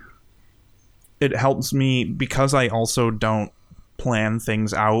it helps me, because I also don't plan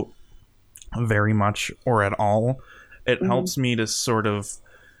things out very much or at all. It helps me to sort of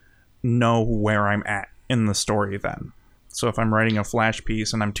know where I'm at in the story then. So if I'm writing a flash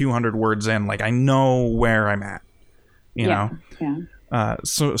piece and I'm 200 words in, like I know where I'm at, you know? Yeah.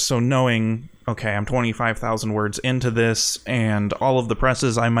 So knowing, okay, I'm 25,000 words into this and all of the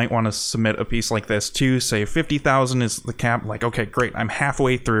presses I might want to submit a piece like this to, say 50,000 is the cap. Like, okay, great. I'm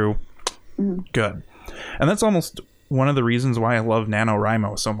halfway through. Good. And that's almost one of the reasons why I love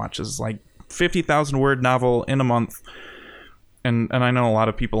NaNoWriMo so much is like 50,000 word novel in a month. And I know a lot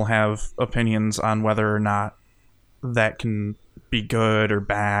of people have opinions on whether or not that can be good or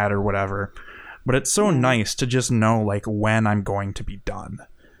bad or whatever. But it's so nice to just know like when I'm going to be done.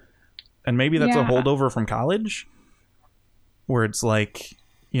 And maybe that's a holdover from college where it's like,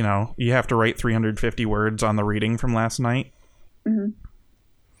 you know, you have to write 350 words on the reading from last night.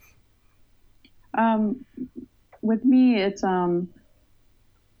 With me, it's,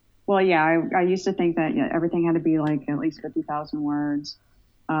 well, yeah, I used to think that everything had to be like at least 50,000 words.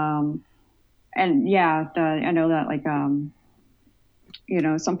 And yeah, I know that like, you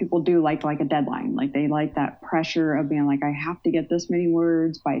know, some people do like a deadline. Like they like that pressure of being like, I have to get this many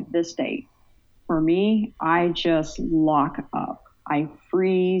words by this date. For me, I just lock up. I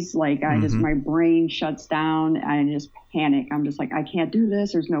freeze, like I just, my brain shuts down and I just panic. I'm just like, I can't do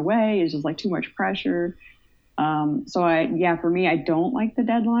this. There's no way. It's just like too much pressure. For me, I don't like the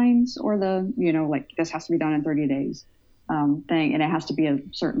deadlines or the, like this has to be done in 30 days thing, and it has to be a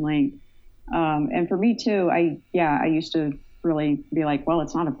certain length. And for me too, I used to really be like, well,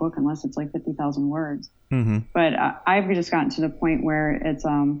 it's not a book unless it's like 50,000 words. But I've just gotten to the point where it's,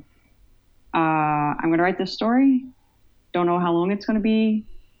 I'm going to write this story. Don't know how long it's going to be.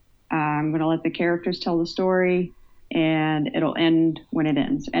 I'm going to let the characters tell the story, and it'll end when it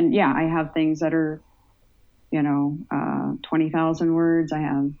ends. And yeah, I have things that are, 20,000 words. I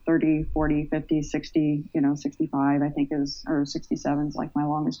have 30, 40, 50, 60, 65, I think or 67 is like my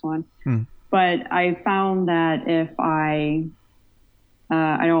longest one. But I found that if I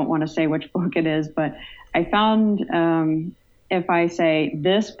don't want to say which book it is, but I found if I say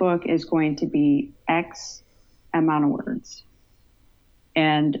this book is going to be X amount of words,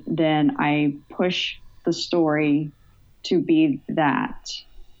 and then I push the story to be that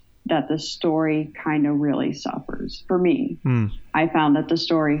the story kind of really suffers for me. I found that the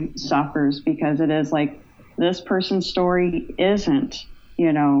story suffers because it is like this person's story isn't,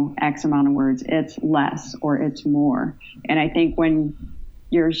 X amount of words, it's less or it's more. And I think when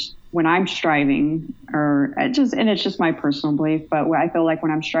I'm striving, it's just my personal belief, but I feel like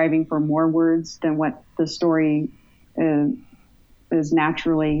when I'm striving for more words than what the story is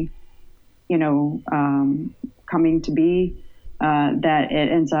naturally, coming to be, that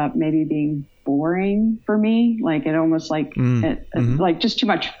it ends up maybe being boring for me. Like it almost like like just too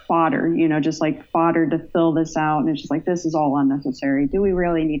much fodder, just like fodder to fill this out. And it's just like, this is all unnecessary. Do we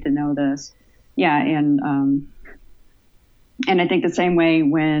really need to know this? Yeah. And I think the same way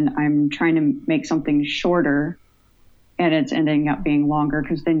when I'm trying to make something shorter and it's ending up being longer,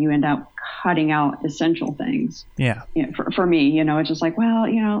 because then you end up cutting out essential things. Yeah. For me, it's just like, well,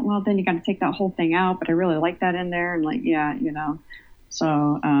 then you got to take that whole thing out, but I really like that in there. And like,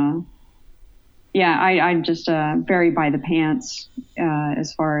 so, I'm just very by the pants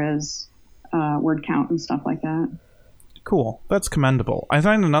as far as word count and stuff like that. Cool. That's commendable. I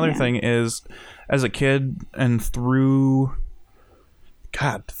find another thing is, as a kid and through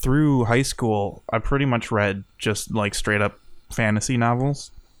high school, I pretty much read just like straight up fantasy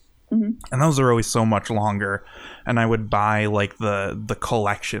novels. And those are always so much longer. And I would buy like the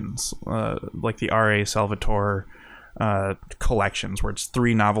collections, like the R.A. Salvatore collections, where it's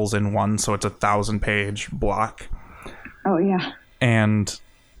 3 novels in one, so it's a 1,000-page block. Oh yeah. And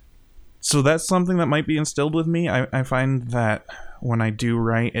so that's something that might be instilled with me. I find that when I do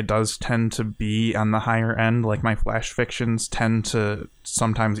write, it does tend to be on the higher end. Like my flash fictions tend to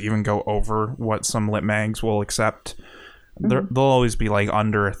sometimes even go over what some lit mags will accept. They'll always be like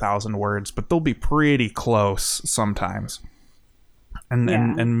under 1,000 words, but they'll be pretty close sometimes.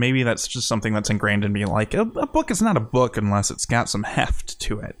 And maybe that's just something that's ingrained in me. Like a book is not a book unless it's got some heft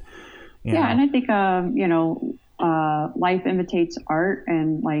to it. You know? And I think life imitates art,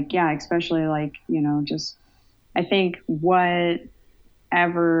 and like especially like just I think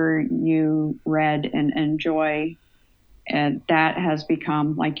whatever you read and enjoy, and that has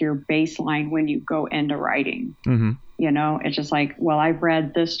become like your baseline when you go into writing. It's just like, well, I've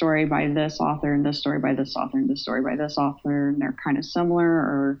read this story by this author and this story by this author and this story by this author, and they're kind of similar,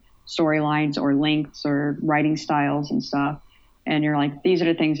 or storylines or lengths or writing styles and stuff. And you're like, these are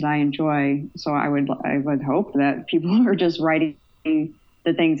the things that I enjoy. So I would hope that people are just writing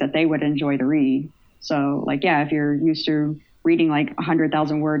the things that they would enjoy to read. So like, if you're used to reading like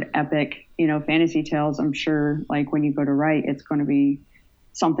 100,000 word epic, fantasy tales, I'm sure like when you go to write, it's going to be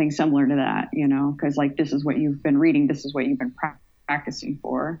something similar to that, because like this is what you've been reading, this is what you've been practicing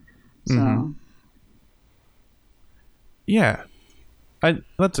for. So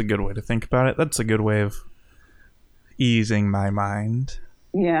that's a good way to think about it. That's a good way of easing my mind.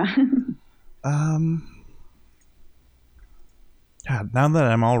 God, now that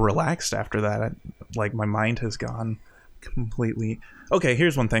I'm all relaxed after that, like my mind has gone completely. Okay,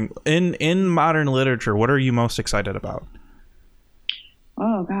 here's one thing. In modern literature, what are you most excited about?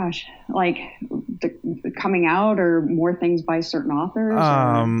 Oh gosh, like the coming out or more things by certain authors?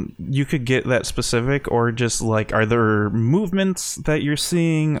 You could get that specific, or just like, are there movements that you're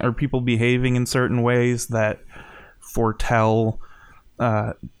seeing? Are people behaving in certain ways that foretell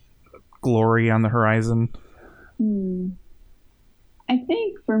glory on the horizon? I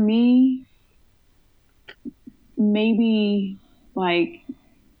think for me, maybe like,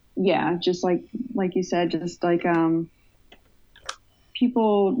 just like you said, just like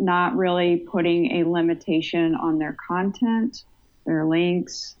people not really putting a limitation on their content, their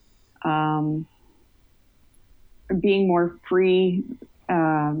links, being more free.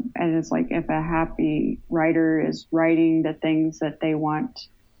 And it's like, if a happy writer is writing the things that they want,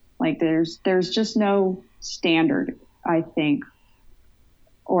 like there's just no standard, I think.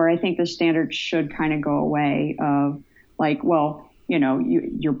 Or I think the standard should kind of go away of like, well,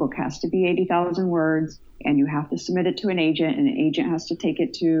 your book has to be 80,000 words and you have to submit it to an agent, and an agent has to take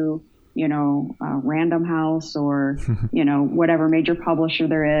it to, Random House or, whatever major publisher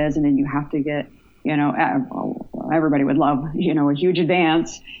there is. And then you have to get, everybody would love, a huge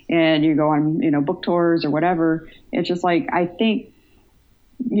advance, and you go on, book tours or whatever. It's just like, I think,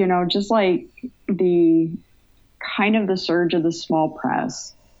 just like the kind of the surge of the small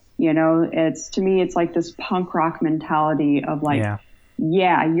press, to me, it's like this punk rock mentality of like,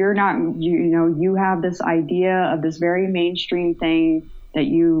 you're not, you have this idea of this very mainstream thing that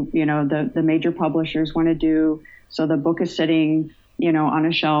the major publishers want to do. So the book is sitting, on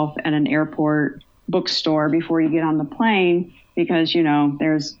a shelf at an airport bookstore before you get on the plane, because,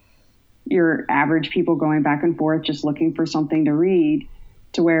 there's your average people going back and forth just looking for something to read.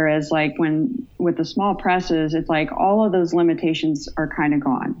 To whereas like with the small presses, it's like all of those limitations are kind of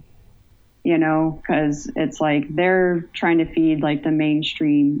gone, because it's like they're trying to feed like the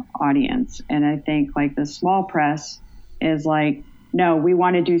mainstream audience. And I think like the small press is like, no, we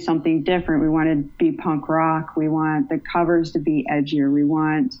want to do something different. We want to be punk rock. We want the covers to be edgier. We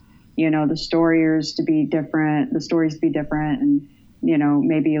want, the stories to be different, and,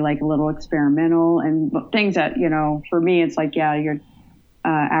 maybe like a little experimental and things that, for me, it's like, you're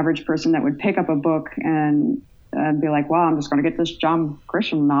average person that would pick up a book and be like, wow, I'm just going to get this John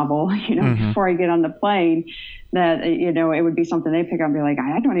Grisham novel, before I get on the plane, that, it would be something they pick up and be like,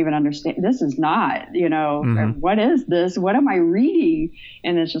 I don't even understand. This is not, what is this? What am I reading?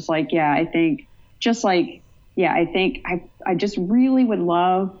 And it's just like, I think I just really would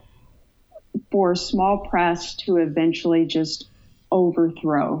love for small press to eventually just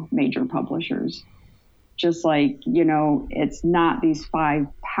overthrow major publishers. Just like, it's not these 5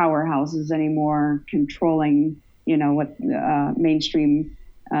 powerhouses anymore controlling, what mainstream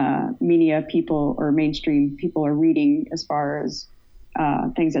media people or mainstream people are reading as far as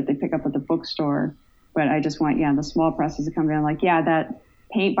things that they pick up at the bookstore. But I just want, the small presses to come down like, that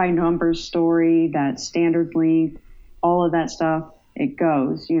paint by numbers story, that standard length, all of that stuff, it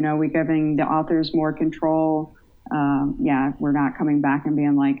goes. We're giving the authors more control. We're not coming back and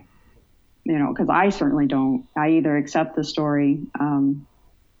being like, because I certainly don't. I either accept the story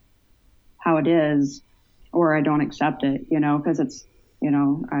how it is, or I don't accept it, because it's,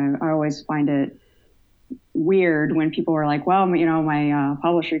 I always find it weird when people are like, well, my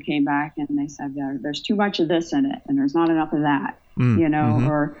publisher came back and they said, there's too much of this in it and there's not enough of that,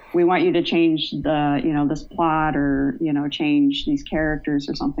 or we want you to change the, this plot or, change these characters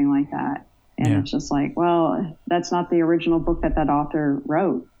or something like that. And it's just like, well, that's not the original book that author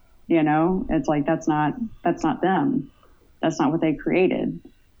wrote. It's like, that's not them. That's not what they created.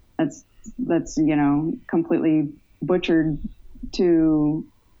 That's, completely butchered to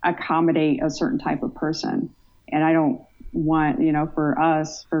accommodate a certain type of person. And I don't want, for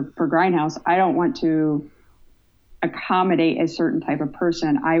us, for Grindhouse, I don't want to accommodate a certain type of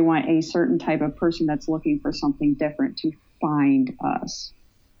person. I want a certain type of person that's looking for something different to find us,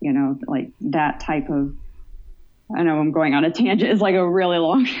 like that type of, I know I'm going on a tangent. It's like a really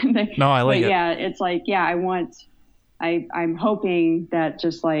long thing. No, I like it. Yeah, it's like, I'm hoping that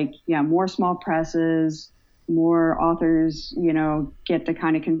just like, more small presses, more authors, get to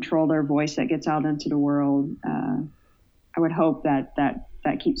kind of control their voice that gets out into the world. I would hope that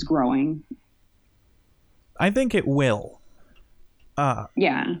keeps growing. I think it will.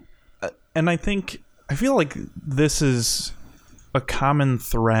 And I feel like this is a common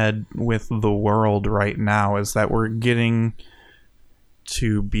thread with the world right now, is that we're getting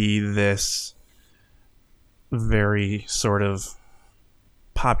to be this very sort of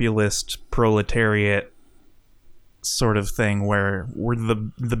populist proletariat sort of thing where we're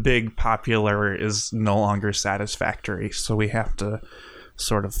the big popular is no longer satisfactory, so we have to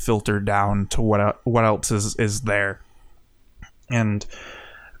sort of filter down to what else is there. And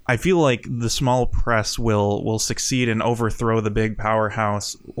I feel like the small press will succeed and overthrow the big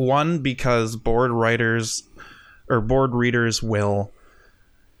powerhouse. One, because bored readers will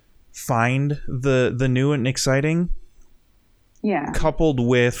find the new and exciting. Yeah. Coupled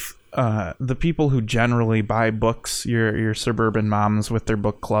with the people who generally buy books, your suburban moms with their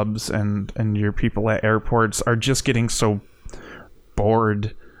book clubs and your people at airports are just getting so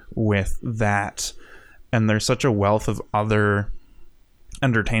bored with that. And there's such a wealth of other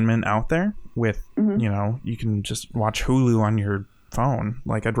entertainment out there with, you can just watch Hulu on your phone.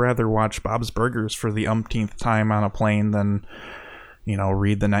 Like, I'd rather watch Bob's Burgers for the umpteenth time on a plane than,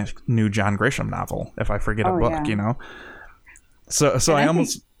 read the next new John Grisham novel if I forget a book, So I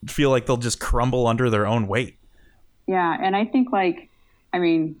almost feel like they'll just crumble under their own weight. Yeah, and I think,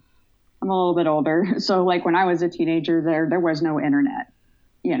 I'm a little bit older, so when I was a teenager, there was no internet,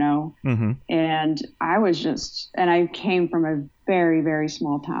 Mm-hmm. and I came from a very, very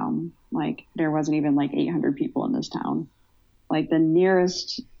small town. There wasn't even 800 people in this town. The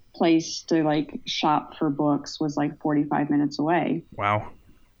nearest place to shop for books was 45 minutes away. Wow.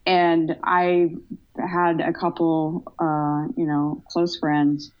 And I had a couple, close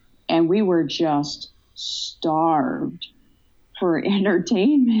friends, and we were just starved for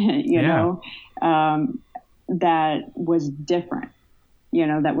entertainment, that was different,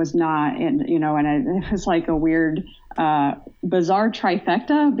 that was not, and it was a weird, bizarre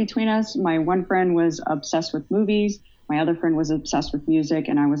trifecta between us. My one friend was obsessed with movies. My other friend was obsessed with music,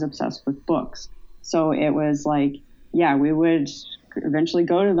 and I was obsessed with books. So it was we would eventually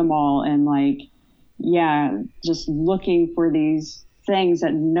go to the mall and just looking for these things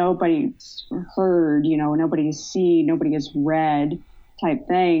that nobody's heard, nobody has seen, nobody has read type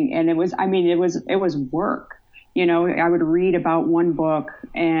thing. And it was work. I would read about one book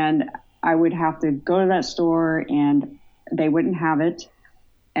and I would have to go to that store and they wouldn't have it.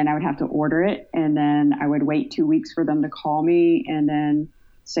 And I would have to order it. And then I would wait 2 weeks for them to call me and then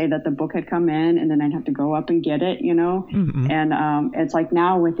say that the book had come in, and then I'd have to go up and get it, Mm-hmm. And it's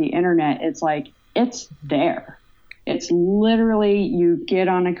now with the internet, it's it's there. It's literally, you get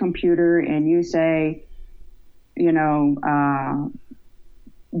on a computer and you say,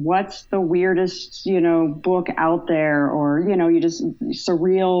 what's the weirdest, book out there, or, you just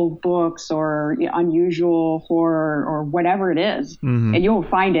surreal books or unusual horror or whatever it is. Mm-hmm. And you will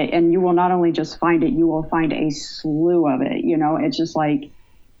find it, and you will not only just find it, you will find a slew of it. It's just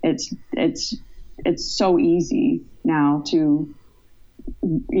it's so easy now to,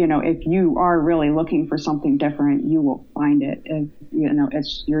 if you are really looking for something different, you will find it. And,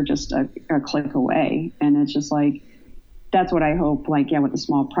 you're just a click away. And it's just that's what I hope, with the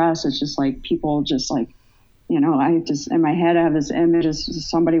small press, it's just people just I just, in my head, I have this image of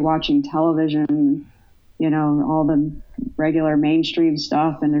somebody watching television, all the regular mainstream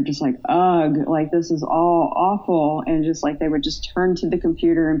stuff. And they're just ugh, this is all awful. And just they would just turn to the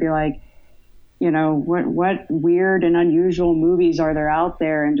computer and be what weird and unusual movies are there out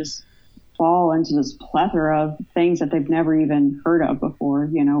there, and just fall into this plethora of things that they've never even heard of before,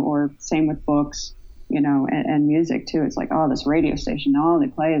 or same with books, and music too. It's this radio station, all they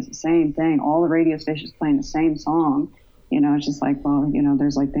play is the same thing. All the radio stations playing the same song. It's just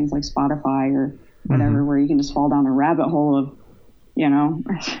there's things like Spotify or whatever, mm-hmm. where you can just fall down a rabbit hole of,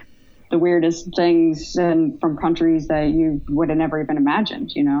 the weirdest things from countries that you would have never even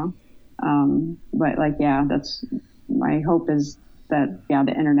imagined, but that's my hope, is that,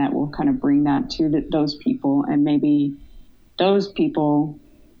 the internet will kind of bring that to those people, and maybe those people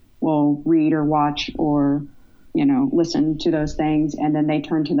will read or watch or, listen to those things. And then they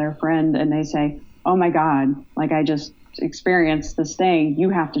turn to their friend and they say, oh my God, I just experienced this thing.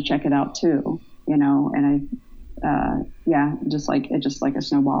 You have to check it out too, and just like a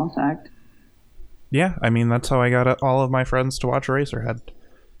snowball effect. Yeah. I mean, that's how I got all of my friends to watch Eraserhead.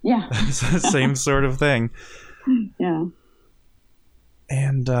 Yeah. Same sort of thing. Yeah.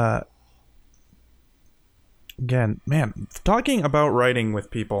 And, again, man, talking about writing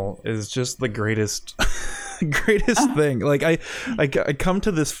with people is just the greatest thing. I come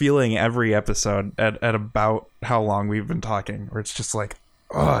to this feeling every episode at about how long we've been talking, where it's just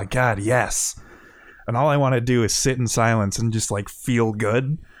oh God, yes. And all I want to do is sit in silence and just feel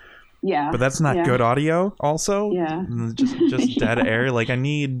good. Yeah. But that's not good audio also. Yeah. Just dead air. I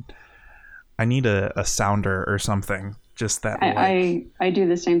need a sounder or something. Just that. I do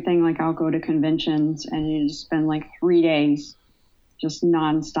the same thing. I'll go to conventions and you just spend 3 days just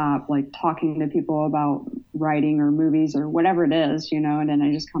nonstop, talking to people about writing or movies or whatever it is, and then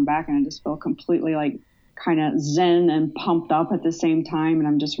I just come back and I just feel completely kind of zen and pumped up at the same time. And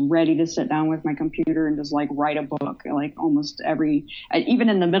I'm just ready to sit down with my computer and just write a book, almost even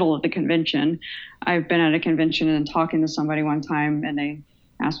in the middle of the convention. I've been at a convention and talking to somebody one time, and they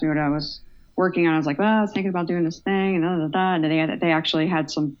asked me what I was working on. I was well, I was thinking about doing this thing and and they actually had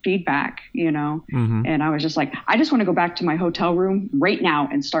some feedback, mm-hmm. and I was just I just want to go back to my hotel room right now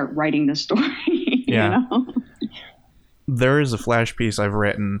and start writing this story. Yeah. There is a flash piece I've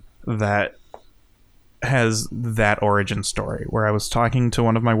written that has that origin story, where I was talking to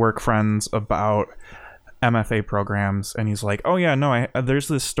one of my work friends about MFA programs, and he's like, oh yeah, no, there's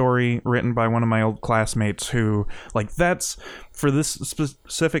this story written by one of my old classmates who, like, that's for this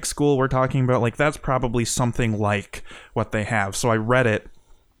specific school we're talking about, like, that's probably something like what they have. So I read it,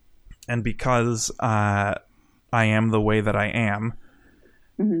 and because I am the way that I am,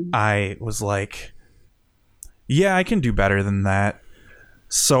 I was like, yeah, I can do better than that.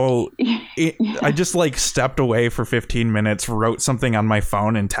 So I just like stepped away for 15 minutes, wrote something on my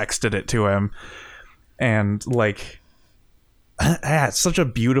phone and texted it to him. And like, it's such a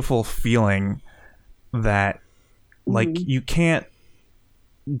beautiful feeling that like you can't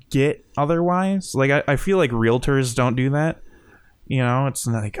get otherwise. Like I feel like realtors don't do that. You know, it's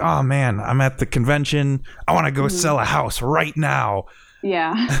like, oh man, I'm at the convention. I want to go sell a house right now.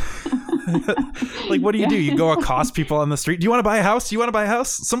 Yeah. Like, what do? You go accost people on the street. Do you want to buy a house? Do you want to buy a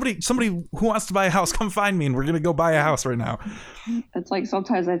house? Somebody who wants to buy a house, come find me and we're going to go buy a house right now. It's like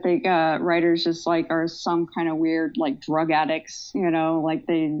sometimes I think writers just like are some kind of weird like drug addicts, you know, like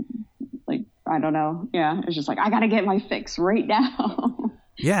they like, I don't know. Yeah. It's just like, I got to get my fix right now.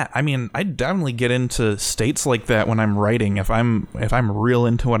 Yeah, I mean, I definitely get into states like that when I'm writing. If I'm real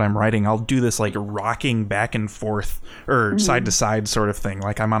into what I'm writing, I'll do this like rocking back and forth or side to side sort of thing,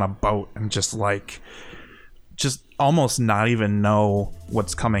 like I'm on a boat and just almost not even know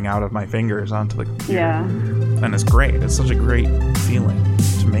what's coming out of my fingers onto the computer. Yeah. And it's great. It's such a great feeling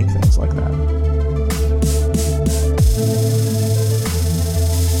to make things like that.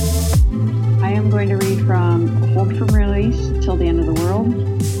 I am going to read from Hold from Release Till the End of the World.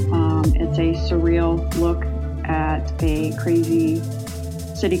 It's a surreal look at a crazy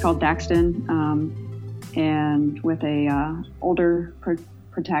city called Daxton, and with a older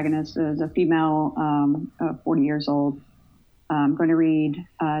protagonist is a female, 40 years old. I'm going to read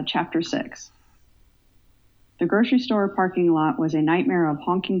chapter 6. The grocery store parking lot was a nightmare of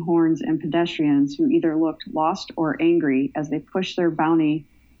honking horns and pedestrians who either looked lost or angry as they pushed their bounty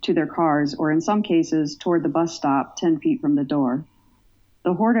to their cars, or in some cases toward the bus stop 10 feet from the door.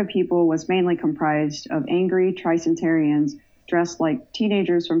 The horde of people was mainly comprised of angry tricentenarians dressed like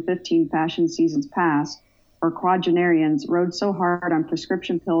teenagers from 15 fashion seasons past, or quadragenarians rode so hard on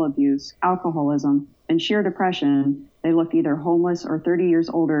prescription pill abuse, alcoholism, and sheer depression they looked either homeless or 30 years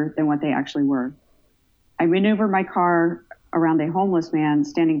older than what they actually were. I maneuvered my car around a homeless man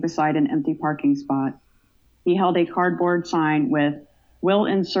standing beside an empty parking spot. He held a cardboard sign with, "Will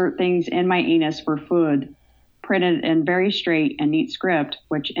insert things in my anus for food," printed in very straight and neat script,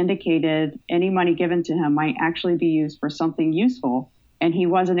 which indicated any money given to him might actually be used for something useful, and he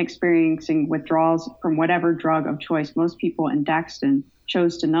wasn't experiencing withdrawals from whatever drug of choice most people in Daxton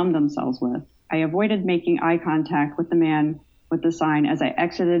chose to numb themselves with. I avoided making eye contact with the man with the sign as I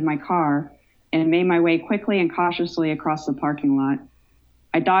exited my car and made my way quickly and cautiously across the parking lot.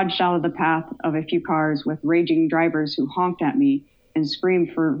 I dodged out of the path of a few cars with raging drivers who honked at me and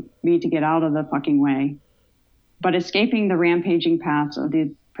screamed for me to get out of the fucking way. But escaping the rampaging paths of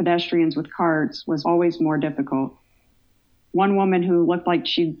the pedestrians with carts was always more difficult. One woman who looked like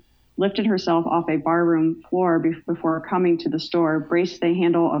she'd lifted herself off a barroom floor before coming to the store braced the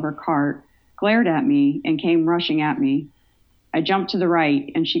handle of her cart, glared at me, and came rushing at me. I jumped to the right,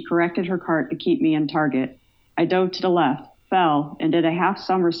 and she corrected her cart to keep me in target. I dove to the left, fell, and did a half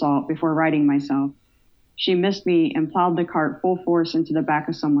somersault before righting myself. She missed me and plowed the cart full force into the back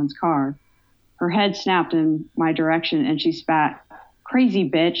of someone's car. Her head snapped in my direction and she spat, "Crazy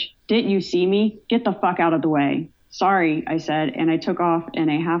bitch, didn't you see me? Get the fuck out of the way." "Sorry," I said, and I took off in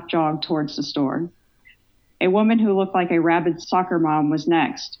a half jog towards the store. A woman who looked like a rabid soccer mom was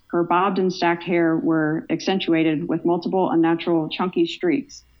next. Her bobbed and stacked hair were accentuated with multiple unnatural chunky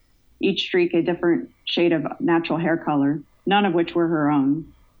streaks, each streak a different shade of natural hair color, none of which were her own.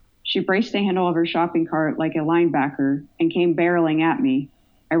 She braced the handle of her shopping cart like a linebacker and came barreling at me.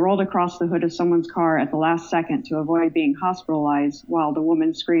 I rolled across the hood of someone's car at the last second to avoid being hospitalized while the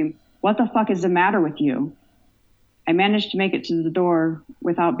woman screamed, "What the fuck is the matter with you?" I managed to make it to the door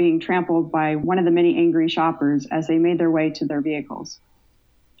without being trampled by one of the many angry shoppers as they made their way to their vehicles.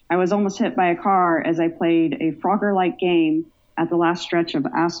 I was almost hit by a car as I played a Frogger-like game at the last stretch of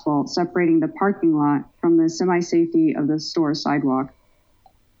asphalt separating the parking lot from the semi-safety of the store sidewalk.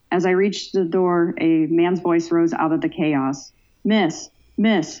 As I reached the door, a man's voice rose out of the chaos. "Miss,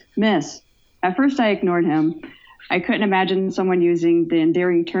 miss, miss." At first I ignored him. I couldn't imagine someone using the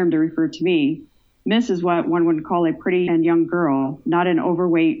endearing term to refer to me. Miss is what one would call a pretty and young girl, not an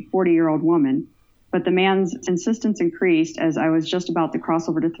overweight 40-year-old woman. But the man's insistence increased as I was just about to cross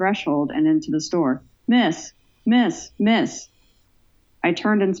over the threshold and into the store. "Miss, miss, miss." I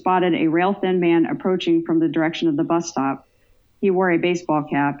turned and spotted a rail-thin man approaching from the direction of the bus stop. He wore a baseball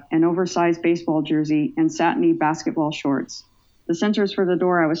cap, an oversized baseball jersey, and satiny basketball shorts. The sensors for the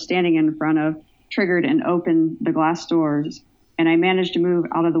door I was standing in front of triggered and opened the glass doors, and I managed to move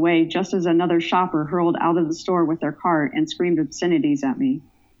out of the way just as another shopper hurled out of the store with their cart and screamed obscenities at me.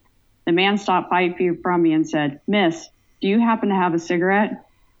 The man stopped 5 feet from me and said, "Miss, do you happen to have a cigarette?"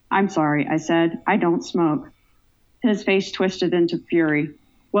 "I'm sorry," I said. "I don't smoke." His face twisted into fury.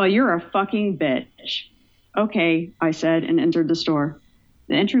 "Well, you're a fucking bitch." "Okay," I said, and entered the store.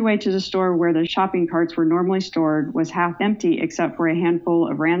 The entryway to the store where the shopping carts were normally stored was half empty except for a handful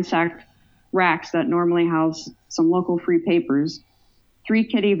of ransacked racks that normally house some local free papers, 3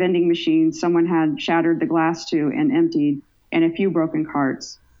 kitty vending machines someone had shattered the glass to and emptied, and a few broken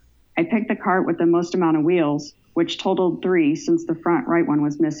carts. I picked the cart with the most amount of wheels, which totaled 3 since the front right one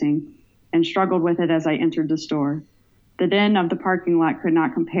was missing, and struggled with it as I entered the store. The din of the parking lot could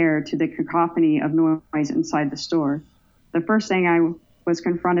not compare to the cacophony of noise inside the store. The first thing I was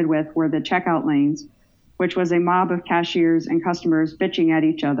confronted with were the checkout lanes, which was a mob of cashiers and customers bitching at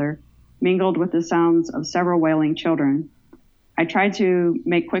each other, mingled with the sounds of several wailing children. I tried to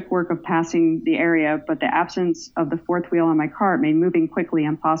make quick work of passing the area, but the absence of the 4th wheel on my cart made moving quickly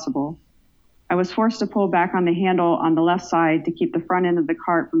impossible. I was forced to pull back on the handle on the left side to keep the front end of the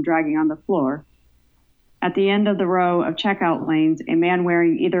cart from dragging on the floor. At the end of the row of checkout lanes, a man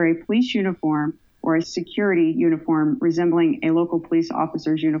wearing either a police uniform or a security uniform resembling a local police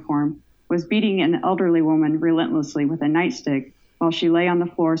officer's uniform was beating an elderly woman relentlessly with a nightstick while she lay on the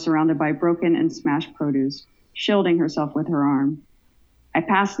floor surrounded by broken and smashed produce, shielding herself with her arm. I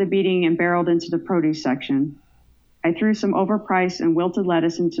passed the beating and barreled into the produce section. I threw some overpriced and wilted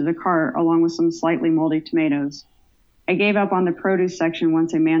lettuce into the cart along with some slightly moldy tomatoes. I gave up on the produce section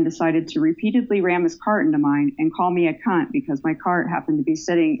once a man decided to repeatedly ram his cart into mine and call me a cunt because my cart happened to be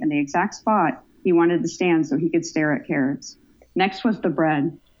sitting in the exact spot he wanted to stand so he could stare at carrots. Next was the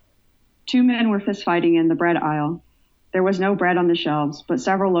bread. 2 men were fistfighting in the bread aisle. There was no bread on the shelves, but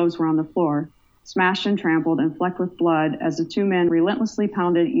several loaves were on the floor, smashed and trampled and flecked with blood as the 2 men relentlessly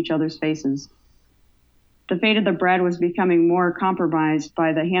pounded each other's faces. The fate of the bread was becoming more compromised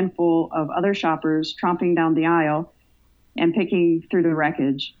by the handful of other shoppers tromping down the aisle and picking through the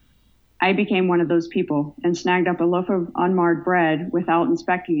wreckage. I became one of those people and snagged up a loaf of unmarred bread without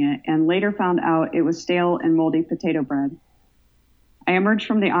inspecting it, and later found out it was stale and moldy potato bread. I emerged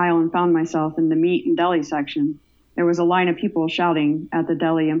from the aisle and found myself in the meat and deli section. There was a line of people shouting at the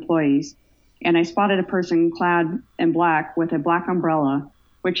deli employees, and I spotted a person clad in black with a black umbrella,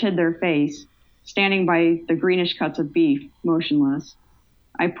 which hid their face, standing by the greenish cuts of beef, motionless.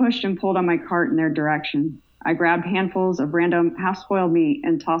 I pushed and pulled on my cart in their direction. I grabbed handfuls of random half-spoiled meat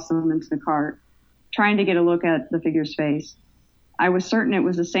and tossed them into the cart, trying to get a look at the figure's face. I was certain it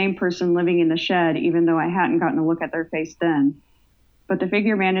was the same person living in the shed, even though I hadn't gotten a look at their face then. But the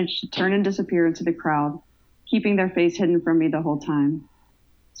figure managed to turn and disappear into the crowd, keeping their face hidden from me the whole time.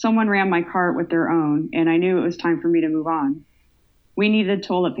 Someone rammed my cart with their own, and I knew it was time for me to move on. We needed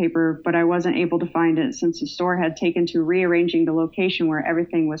toilet paper, but I wasn't able to find it since the store had taken to rearranging the location where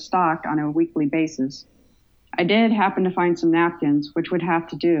everything was stocked on a weekly basis. I did happen to find some napkins, which would have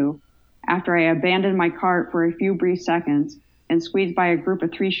to do, after I abandoned my cart for a few brief seconds and squeezed by a group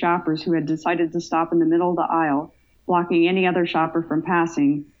of 3 shoppers who had decided to stop in the middle of the aisle, blocking any other shopper from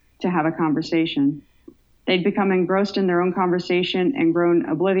passing, to have a conversation. They'd become engrossed in their own conversation and grown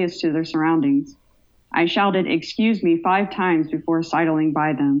oblivious to their surroundings. I shouted, "Excuse me," 5 times before sidling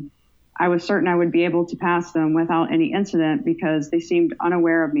by them. I was certain I would be able to pass them without any incident because they seemed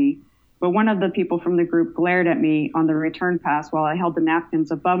unaware of me, but one of the people from the group glared at me on the return pass while I held the napkins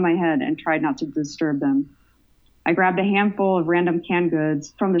above my head and tried not to disturb them. I grabbed a handful of random canned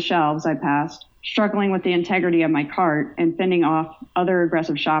goods from the shelves I passed, struggling with the integrity of my cart and fending off other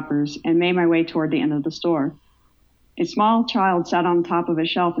aggressive shoppers, and made my way toward the end of the store. A small child sat on top of a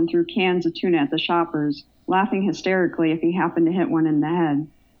shelf and threw cans of tuna at the shoppers, laughing hysterically if he happened to hit one in the head.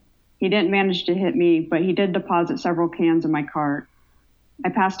 He didn't manage to hit me, but he did deposit several cans in my cart. I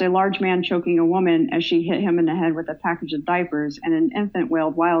passed a large man choking a woman as she hit him in the head with a package of diapers, and an infant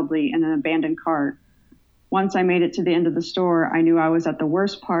wailed wildly in an abandoned cart. Once I made it to the end of the store, I knew I was at the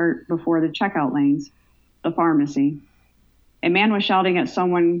worst part before the checkout lanes, the pharmacy. A man was shouting at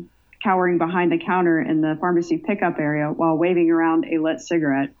someone cowering behind the counter in the pharmacy pickup area while waving around a lit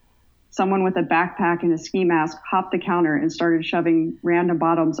cigarette. Someone with a backpack and a ski mask hopped the counter and started shoving random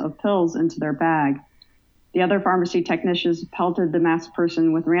bottoms of pills into their bag. The other pharmacy technicians pelted the masked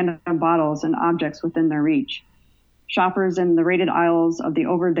person with random bottles and objects within their reach. Shoppers in the rated aisles of the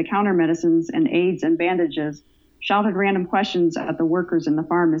over-the-counter medicines and aids and bandages shouted random questions at the workers in the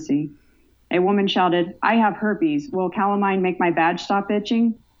pharmacy. A woman shouted, "I have herpes. Will calamine make my badge stop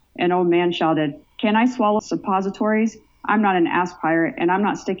itching?" An old man shouted, "Can I swallow suppositories? I'm not an ass pirate, and I'm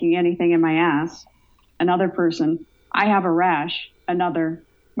not sticking anything in my ass." Another person, "I have a rash." Another,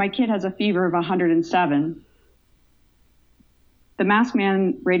 "My kid has a fever of 107. The masked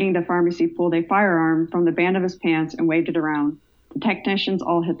man raiding the pharmacy pulled a firearm from the band of his pants and waved it around. The technicians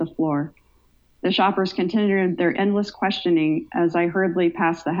all hit the floor. The shoppers continued their endless questioning as I hurriedly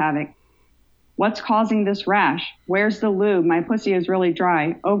passed the havoc. "What's causing this rash? Where's the lube? My pussy is really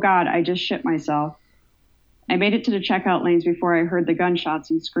dry. Oh God, I just shit myself." I made it to the checkout lanes before I heard the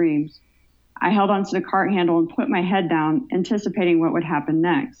gunshots and screams. I held onto the cart handle and put my head down, anticipating what would happen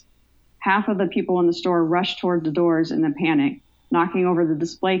next. Half of the people in the store rushed toward the doors in a panic, knocking over the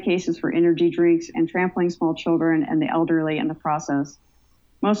display cases for energy drinks and trampling small children and the elderly in the process.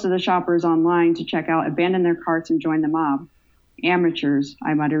 Most of the shoppers online to check out abandoned their carts and joined the mob. "Amateurs,"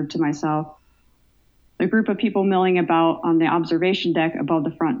 I muttered to myself. The group of people milling about on the observation deck above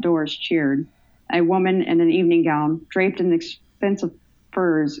the front doors cheered. A woman in an evening gown, draped in expensive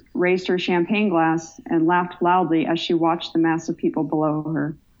furs, raised her champagne glass and laughed loudly as she watched the mass of people below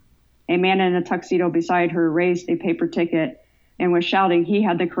her. A man in a tuxedo beside her raised a paper ticket and was shouting he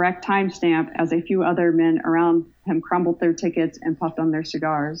had the correct timestamp as a few other men around him crumbled their tickets and puffed on their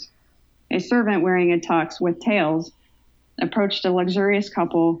cigars. A servant wearing a tux with tails approached a luxurious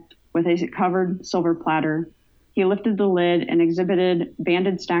couple with a covered silver platter. He lifted the lid and exhibited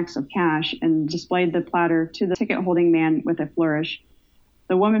banded stacks of cash and displayed the platter to the ticket-holding man with a flourish.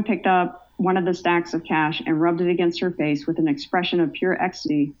 The woman picked up one of the stacks of cash and rubbed it against her face with an expression of pure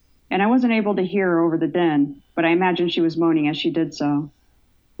ecstasy, and I wasn't able to hear her over the din, but I imagined she was moaning as she did so.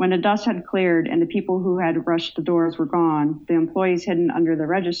 When the dust had cleared and the people who had rushed the doors were gone, the employees hidden under the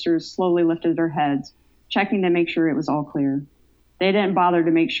registers slowly lifted their heads, checking to make sure it was all clear. They didn't bother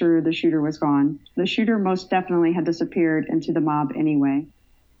to make sure the shooter was gone. The shooter most definitely had disappeared into the mob anyway.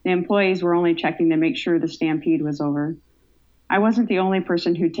 The employees were only checking to make sure the stampede was over. I wasn't the only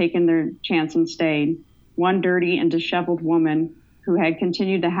person who'd taken their chance and stayed. One dirty and disheveled woman who had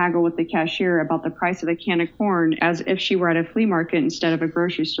continued to haggle with the cashier about the price of a can of corn as if she were at a flea market instead of a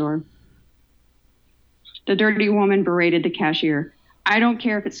grocery store. The dirty woman berated the cashier. "I don't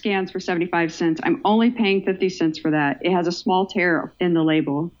care if it scans for 75 cents. I'm only paying 50 cents for that. It has a small tear in the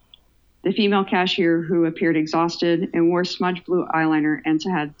label." The female cashier, who appeared exhausted and wore smudge blue eyeliner and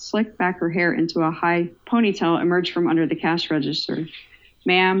had slicked back her hair into a high ponytail, emerged from under the cash register.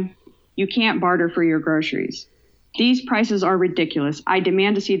 "Ma'am, you can't barter for your groceries. These prices are ridiculous. I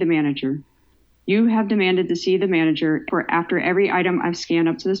demand to see the manager." "You have demanded to see the manager for after every item I've scanned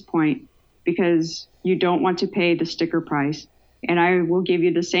up to this point because you don't want to pay the sticker price. And I will give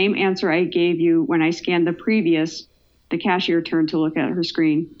you the same answer I gave you when I scanned the previous." The cashier turned to look at her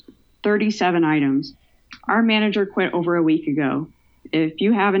screen. 37 items. "Our manager quit over a week ago. If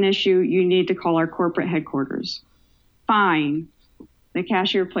you have an issue, you need to call our corporate headquarters." "Fine." The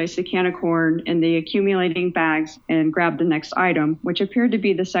cashier placed the can of corn in the accumulating bags and grabbed the next item, which appeared to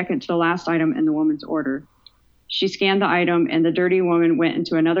be the second to the last item in the woman's order. She scanned the item, and the dirty woman went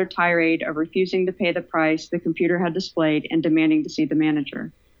into another tirade of refusing to pay the price the computer had displayed and demanding to see the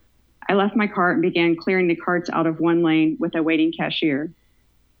manager. I left my cart and began clearing the carts out of one lane with a waiting cashier.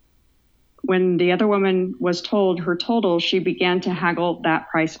 When the other woman was told her total, she began to haggle that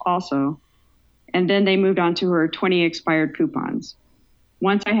price also, and then they moved on to her 20 expired coupons.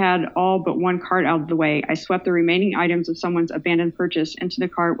 Once I had all but one cart out of the way, I swept the remaining items of someone's abandoned purchase into the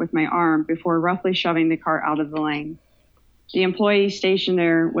cart with my arm before roughly shoving the cart out of the lane. The employee stationed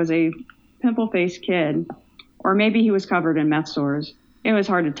there was a pimple-faced kid, or maybe he was covered in meth sores. It was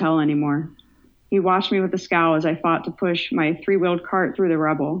hard to tell anymore. He watched me with a scowl as I fought to push my three-wheeled cart through the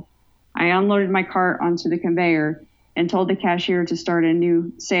rubble. I unloaded my cart onto the conveyor and told the cashier to start a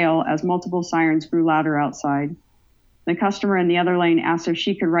new sale as multiple sirens grew louder outside. The customer in the other lane asked if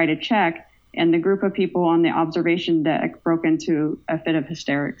she could write a check, and the group of people on the observation deck broke into a fit of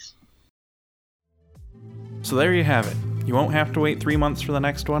hysterics. So there you have it. You won't have to wait 3 months for the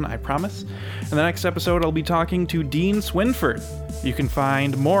next one, I promise. In the next episode, I'll be talking to Dean Swinford. You can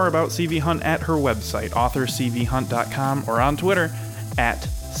find more about CV Hunt at her website, authorcvhunt.com, or on Twitter at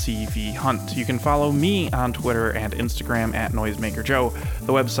CV Hunt. You can follow me on Twitter and Instagram at NoisemakerJoe.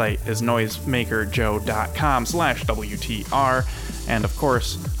 The website is noisemakerjoe.com/WTR, and of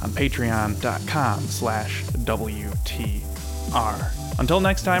course on patreon.com/WTR. Until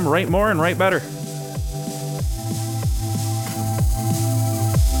next time, write more and write better.